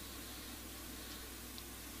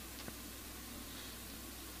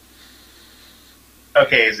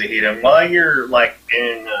 Okay, Zahida, while you're like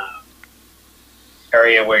in an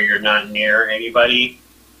area where you're not near anybody,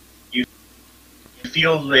 you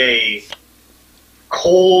feel a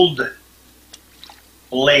cold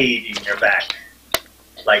blade in your back.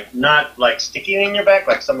 Like, not like sticking in your back,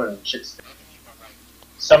 like someone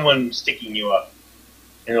sticking you up.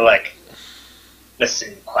 And you're like,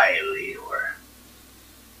 listen quietly or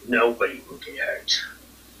nobody will get hurt.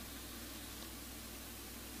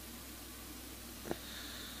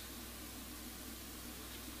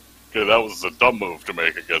 Okay, that was a dumb move to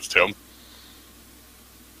make against him.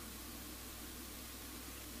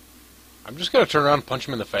 I'm just gonna turn around and punch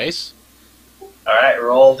him in the face. Alright,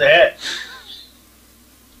 roll to hit.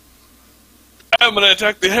 I'm gonna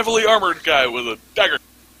attack the heavily armored guy with a dagger.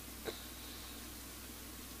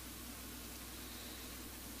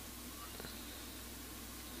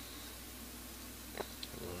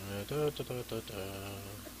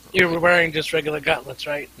 You're wearing just regular gauntlets,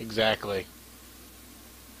 right? Exactly.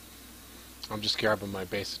 I'm just grabbing my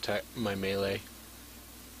base attack, my melee.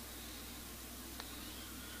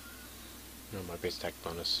 No, my base attack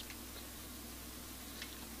bonus.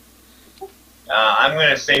 I'm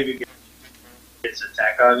gonna save you its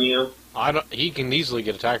attack on you. I don't. He can easily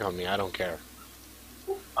get attack on me. I don't care.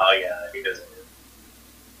 Oh yeah, he doesn't.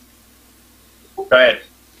 Go ahead.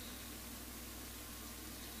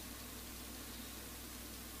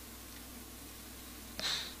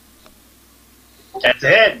 That's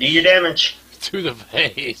it. Do your damage. To the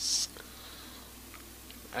face.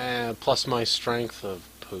 Plus my strength of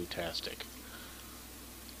pootastic.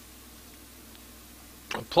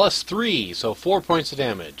 Plus 3, so 4 points of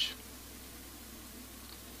damage.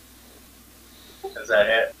 Does that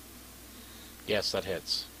hit? Yes, that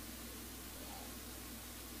hits.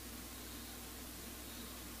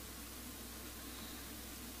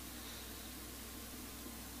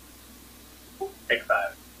 Take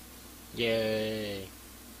 5. Yay.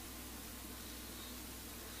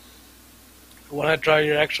 Want to draw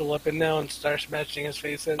your actual weapon now and start smashing his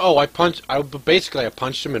face in? Oh, I punched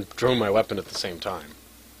him and drew my weapon at the same time.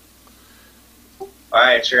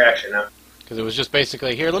 Alright, it's your action now. Because it was just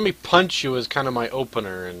basically, here, let me punch you as kind of my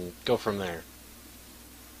opener and go from there.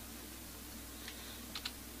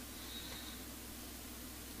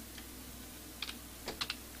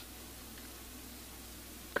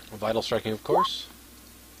 Vital striking, of course.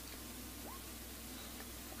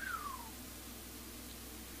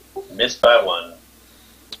 Missed by 1.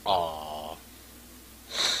 Aww.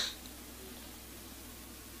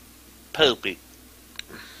 Poopy.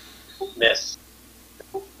 Miss.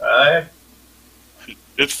 Alright.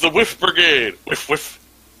 It's the Whiff Brigade. Whiff, whiff.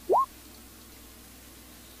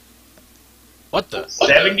 What the?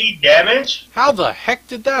 70 damage? How the heck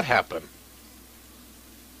did that happen?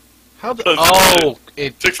 How the? That's Oh,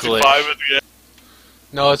 it 65 glitched. at the end.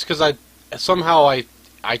 No, it's because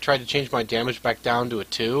I tried to change my damage back down to a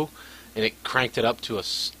 2, and it cranked it up to a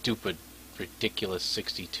stupid, ridiculous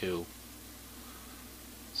 62.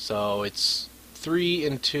 So it's 3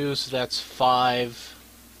 and 2, so that's 5.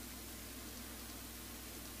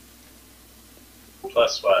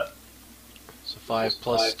 Plus what? So 5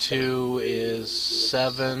 plus 2 is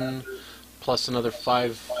 7, plus another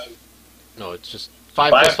 5. No, it's just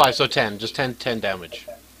 5 plus 5, so 10. Just 10 damage.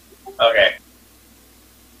 Okay.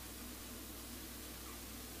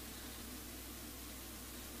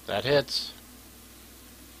 That hits.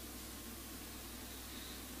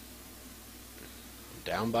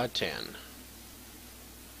 Down by 10.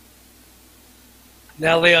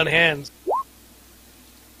 Now lay on hands.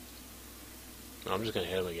 No, I'm just going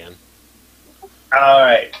to hit him again.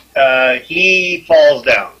 Alright. He falls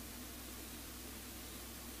down.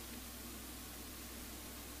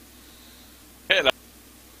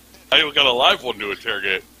 I got a live one to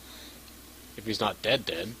interrogate. If he's not dead.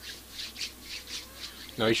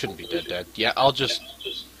 No, he shouldn't be dead. Yeah, I'll just...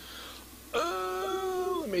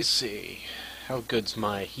 let me see. How good's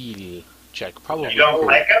my heal check? Probably... You don't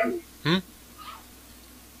like him? Hmm?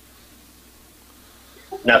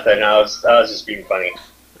 Nothing. I was just being funny.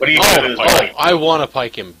 What do you do to his body? I want to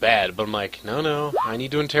pike him bad, but I'm like, no, I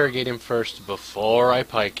need to interrogate him first before I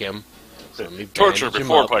pike him. So let me Torture bandage him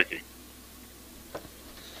before up. piking.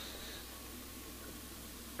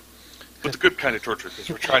 But the good kind of torture, because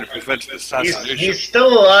we're trying to prevent assassination. He's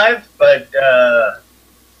still alive, but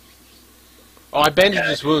Oh, I bandaged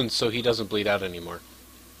his wounds so he doesn't bleed out anymore.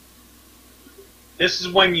 this is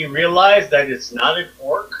when you realize that it's not an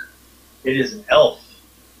orc, it is an elf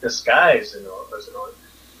disguised as an orc.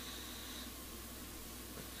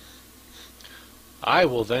 I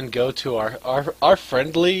will then go to our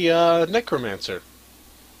friendly necromancer.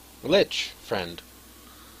 Lich friend.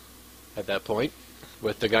 At that point.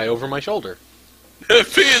 With the guy over my shoulder.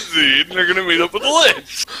 PNZ, and they're going to meet up with the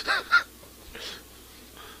Lich.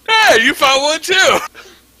 Hey, you found one too!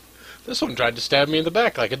 This one tried to stab me in the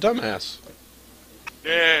back like a dumbass.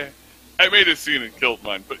 Yeah, I made a scene and killed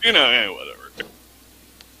mine, but whatever.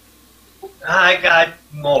 I got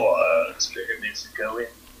more experiments to go in.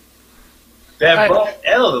 They're both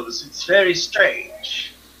elves. It's very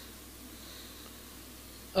strange.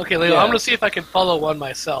 Okay, Leo, Yeah. I'm gonna see if I can follow one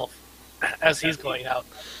myself as he's going out.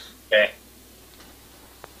 Okay.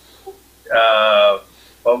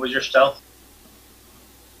 What was your stealth?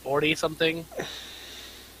 40 something.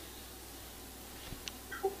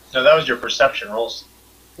 No, that was your perception rolls.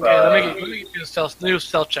 Okay, let me do a new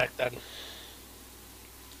stealth check then.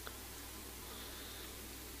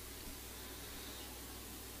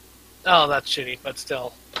 Oh, that's shitty, but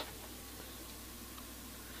still.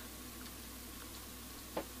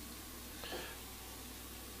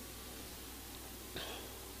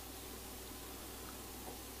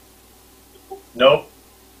 Nope.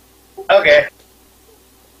 Okay.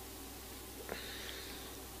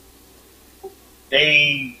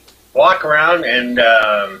 They walk around and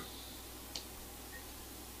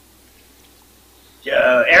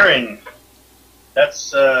Aaron,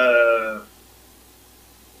 that's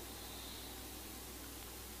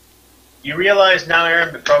you realize now,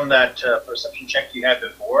 Aaron, from that perception check you had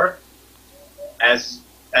before, as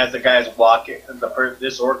the guy's walking,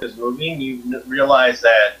 this orc is moving, you realize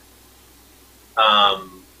that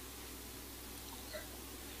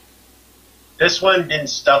this one didn't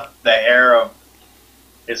stuff the hair of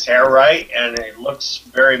his hair right, and it looks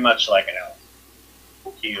very much like an elf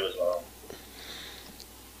to you as well.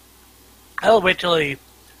 I'll wait till he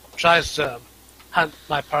tries to hunt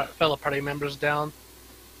my fellow party members down.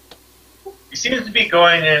 He seems to be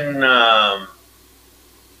going in to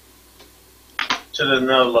the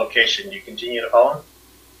no location. Do you continue to follow him?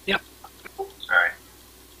 Yep. Alright.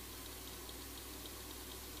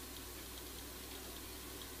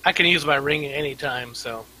 I can use my ring at any time,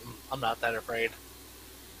 so I'm not that afraid.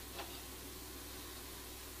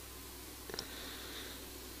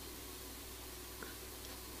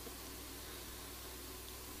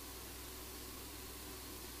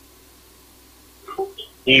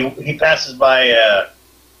 He passes by,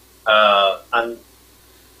 on,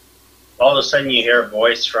 all of a sudden you hear a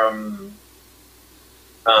voice from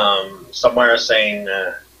somewhere saying,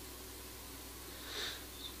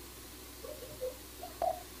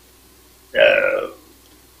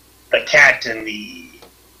 the cat and the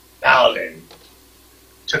paladin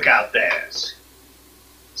took out theirs.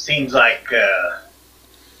 Seems like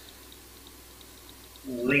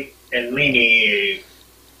Lini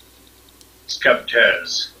scrubbed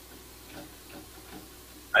hers.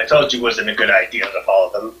 I told you it wasn't a good idea to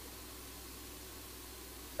follow them.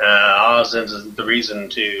 Ours isn't the reason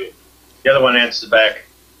to... The other one answers back,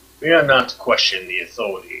 we are not to question the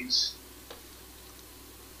authorities.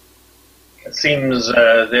 It seems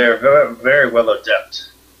they're very, very well adept.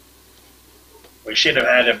 We should have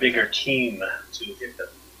had a bigger team to hit them.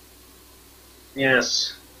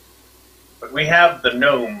 Yes. But we have the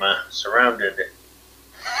gnome surrounded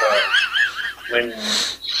when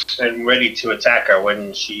ready to attack her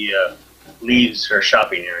when she leaves her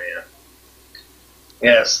shopping area.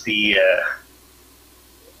 Yes, the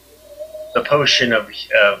potion of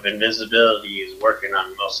invisibility is working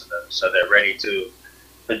on most of them, so they're ready to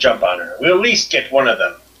jump on her. We'll at least get one of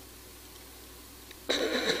them.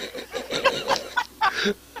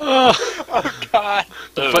 Oh God!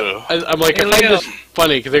 I'm like, I find this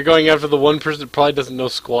funny because they're going after the one person that probably doesn't know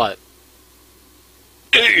squat.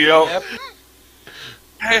 Yep.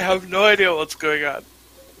 I have no idea what's going on.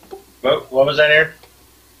 What was that, Aaron?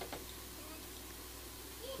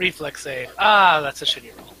 Reflex save. Ah, that's a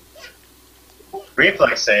shitty roll.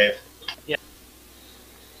 Reflex save. Yeah.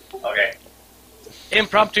 Okay.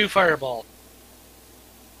 Impromptu fireball.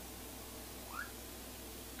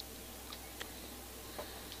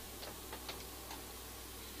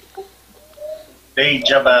 They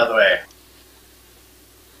jump out of the way.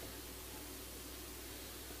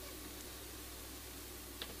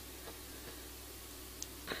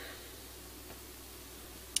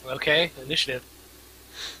 Okay, initiative.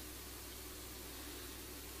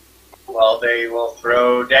 Well, they will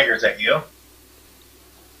throw daggers at you.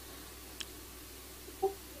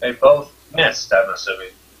 They both missed, I'm assuming.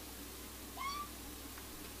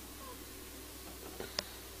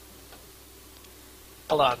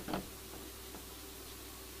 Hold on.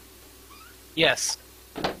 Yes.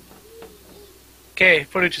 Okay,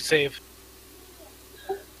 fortitude save.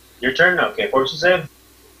 Your turn? Okay, fortune save?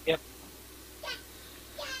 Yep.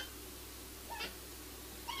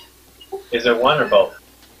 Is it one or both?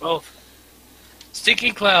 Both.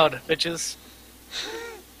 Stinking cloud, bitches.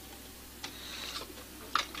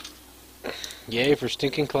 Yay for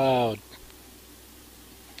Stinking Cloud.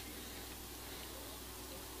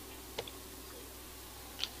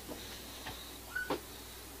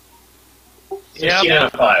 Yep. 16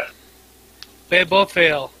 out of 5. They both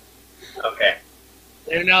fail. Okay.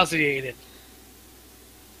 They're nauseated.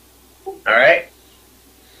 Alright.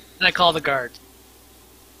 And I call the guards.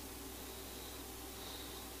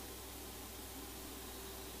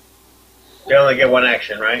 You only get one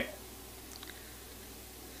action, right?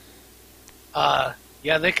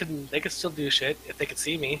 Yeah, they can still do shit if they can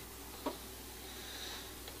see me.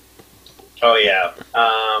 Oh, yeah.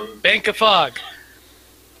 Bank of fog.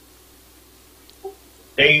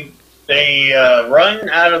 They run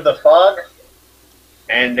out of the fog,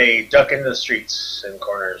 and they duck into the streets and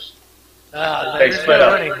corners. They There's split no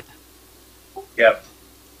up. running. Yep.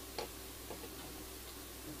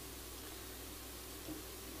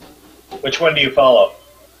 Which one do you follow?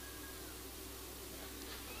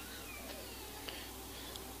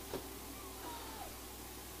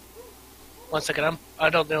 One second, I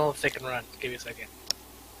don't know if they can run. Give me a second.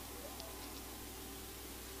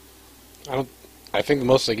 I think the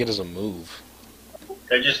most they get is a move.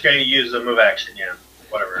 They're just going to use the move action, yeah.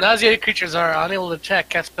 Whatever. Nauseated creatures are unable to attack,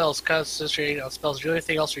 cast spells, concentrate on spells, do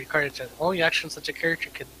anything else required to. Only action such a character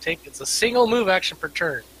can take is a single move action per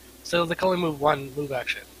turn. So they can only move one move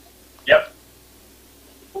action. Yep.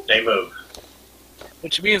 They move.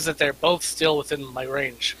 Which means that they're both still within my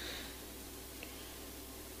range.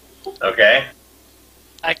 Okay.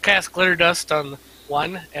 I cast Glitter Dust on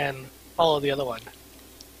one and follow the other one.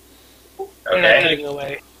 They're not Okay. getting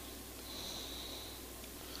away.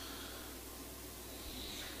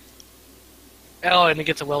 Oh, and he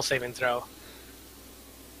gets a will saving throw.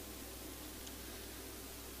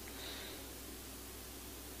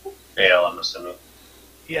 Fail, I'm assuming.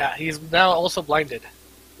 Yeah, he's now also blinded.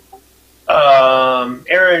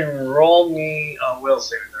 Aaron, roll me a will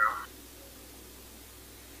saving throw.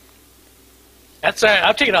 That's right,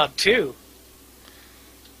 I'm taking on two.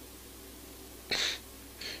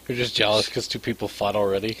 You're just jealous because two people fought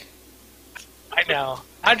already. I know.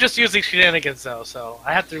 I'm just using shenanigans though, so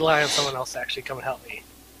I have to rely on someone else to actually come and help me.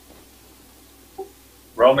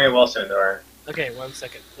 Roll me a will saving throw. Okay, 1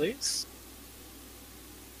 second, please.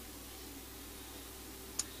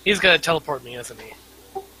 He's gonna teleport me, isn't he?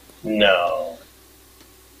 No.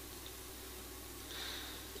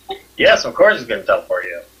 Yes, of course he's going to teleport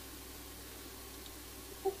you.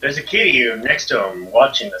 There's a kitty next to him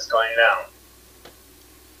watching this going down.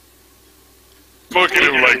 Look at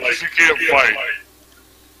him like she can't fight.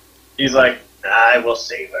 He's like, I will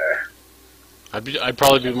save her. I'd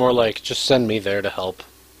probably be more like, just send me there to help.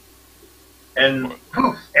 And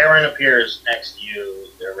poof, Aaron appears next to you.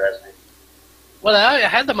 They're resting. Well, I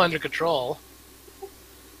had them under control.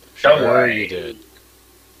 Don't Sure worry. you did.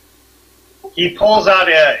 He pulls out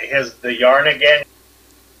the yarn again.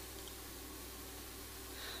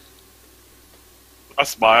 I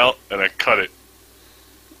smile and I cut it.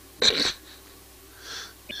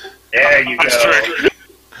 There you Nice go. trick.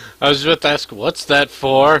 I was about to ask, what's that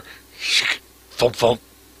for? Thump thump.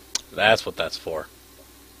 That's what that's for.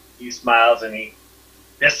 He smiles and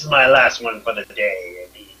this is my last one for the day.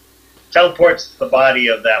 And he teleports the body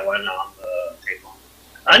of that one on the table.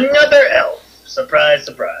 Another elf. Surprise,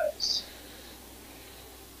 surprise.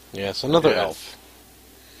 Yes, another Yes. elf.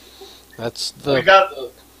 That's We the got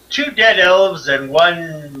 2 dead elves and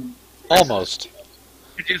 1... almost.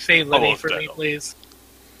 Could you say Lenny Almost for me, dead. please?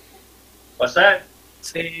 What's that?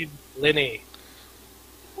 Say Lenny.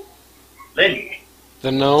 Lenny.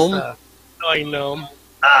 The gnome. Annoying gnome.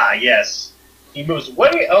 Ah, yes. He moves.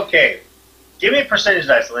 What? Okay. Give me a percentage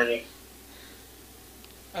dice, Lenny.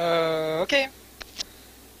 Okay.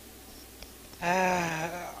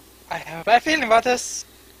 I have a bad feeling about this.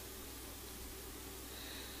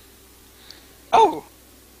 Oh.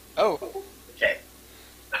 Okay.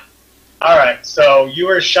 All right. So you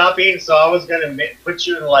were shopping. So I was gonna put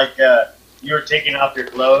you in like you were taking off your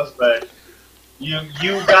clothes, but you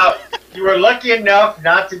were lucky enough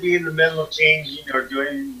not to be in the middle of changing or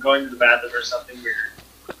going to the bathroom or something weird.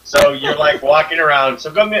 So you're like walking around.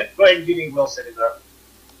 So go ahead and give me Wilson.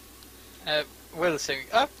 Wilson.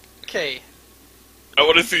 Okay. I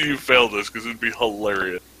want to see you fail this because it'd be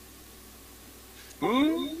hilarious.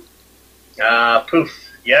 Poof.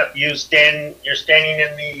 Yep. You're standing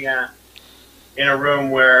in the in a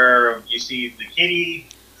room where you see the kitty,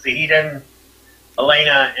 Zahidin,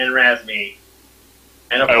 Elena, and Razmi,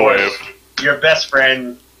 and of I course wave. your best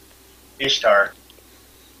friend Ishtar.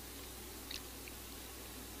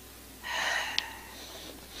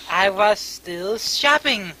 I was still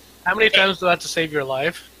shopping. How many times do I have to save your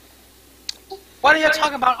life? What are you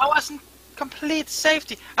talking about? I was in complete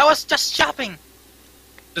safety. I was just shopping.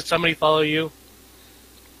 Did somebody follow you?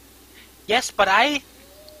 Yes, but I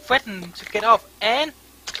threatened to get off, and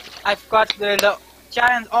I've got the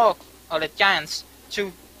giant orc, or the giants,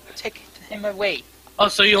 to take him away. Oh,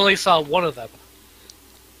 so you only saw one of them.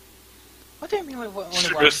 What do you mean with only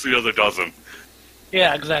She one? missed the other dozen.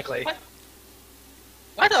 Yeah, exactly.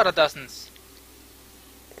 What other dozens?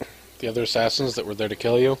 The other assassins that were there to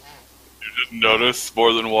kill you? You didn't notice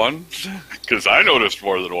more than one? Because I noticed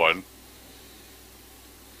more than one.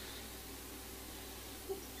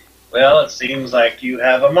 Well, it seems like you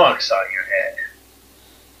have a mox on your head.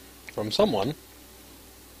 From someone.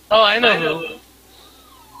 Oh, I know who.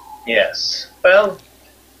 Yes. Well,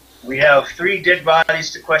 we have 3 dead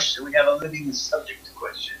bodies to question. We have a living subject to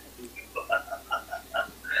question.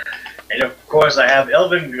 And of course, I have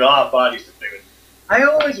elven god bodies to play with. I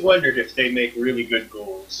always wondered if they make really good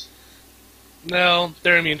ghouls. No,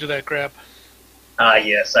 they're immune to that crap. Ah,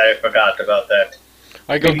 yes, I forgot about that.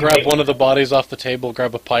 I go Maybe grab they- one of the bodies off the table,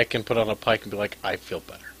 grab a pike, and put on a pike and be like, I feel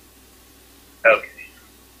better. Okay.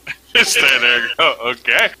 Just stand there and go,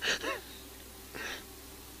 okay.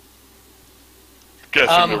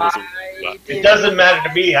 Guessing there was a... It doesn't matter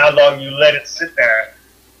to me how long you let it sit there,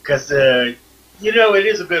 because it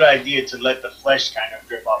is a good idea to let the flesh kind of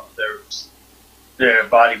drip off their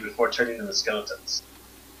body before turning into skeletons.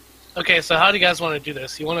 Okay, so how do you guys want to do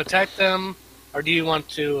this? You want to attack them, or do you want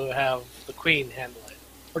to have the queen handle it?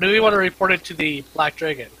 Or do we want to report it to the Black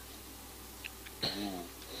Dragon?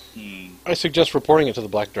 I suggest reporting it to the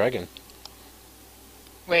Black Dragon.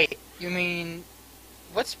 Wait, you mean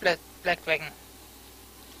what's Black Dragon?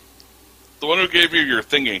 The one who gave you your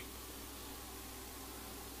thingy.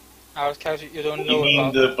 I was counting. You don't You know mean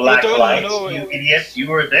about. the black you don't light? know You idiot! You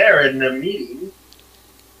were there in the meeting.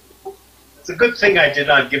 It's a good thing I did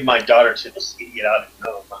not give my daughter to this idiot out of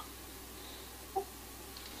Nova.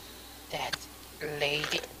 that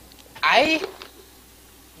lady. I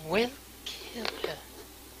will kill her.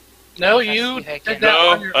 No, Yes, you you did can. that No,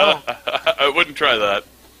 on your own. I wouldn't try that.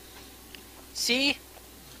 See,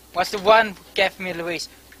 was the one who gave me the race,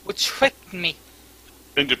 who tricked me.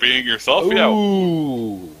 Into being yourself, yeah.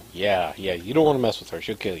 Ooh. Yeah, you don't want to mess with her.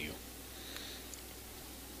 She'll kill you.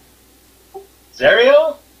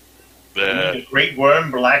 Zariel? The- The great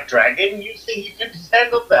worm, black dragon? You think you could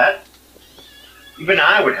handle that? Even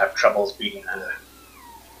I would have troubles beating her.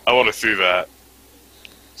 I want to see that.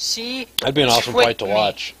 See, That'd be an awesome tricked fight to me.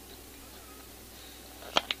 watch.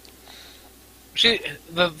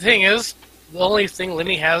 The thing is, the only thing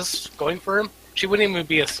Lenny has going for him, she wouldn't even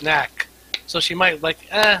be a snack. So she might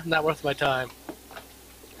not worth my time.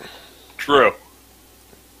 True.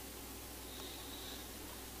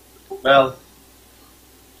 Well,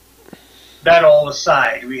 that all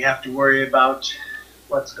aside, we have to worry about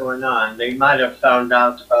what's going on. They might have found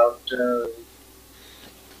out about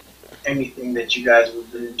anything that you guys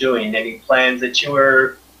have been doing, any plans that you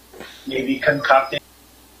were maybe concocting.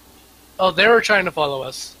 Oh, they were trying to follow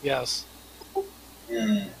us, yes.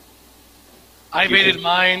 I evaded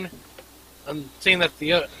mine. I'm seeing that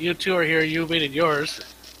you two are here, you evaded yours.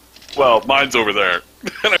 Well, mine's over there.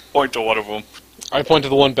 And I point to one of them. I point to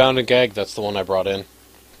the one bound and gagged. That's the one I brought in.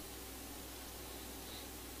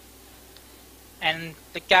 And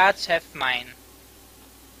the guards have mine.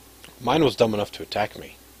 Mine was dumb enough to attack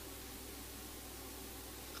me.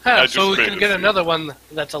 Huh, just so we made can it get for you. another one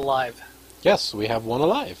that's alive. Yes, we have one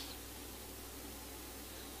alive.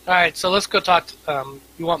 Alright, so let's go talk to,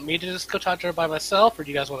 you want me to just go talk to her by myself, or do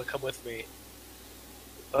you guys want to come with me?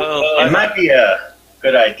 Well, It might be a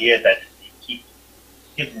good idea that you keep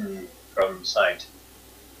hidden from sight.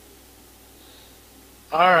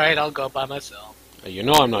 Alright, I'll go by myself. You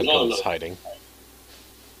know I'm not ghost hiding.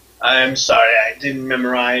 I'm sorry, I didn't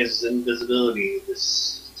memorize invisibility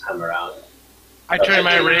this time around. I turn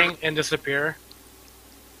my ring and disappear.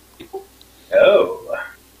 Oh.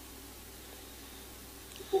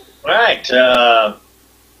 Right,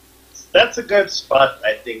 that's a good spot,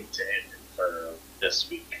 I think, to end it for this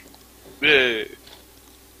week. Yay.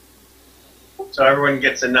 So everyone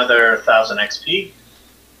gets another 1,000 XP.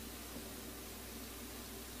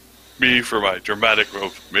 Me for my dramatic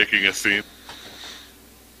of making a scene.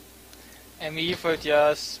 And me for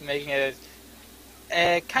just making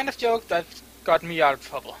a kind of joke that got me out of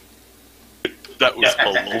trouble. That was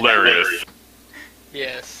hilarious.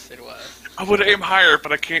 Yes, it was. I would aim higher,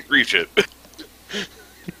 but I can't reach it.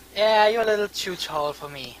 Yeah, you're a little too tall for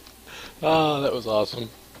me. Oh, that was awesome.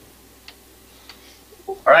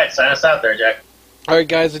 Alright, sign us out there, Jack. Alright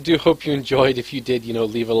guys, I do hope you enjoyed. If you did,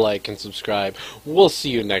 leave a like and subscribe. We'll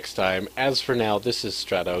see you next time. As for now, this is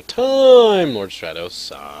Strato Time Lord Strato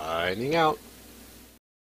signing out.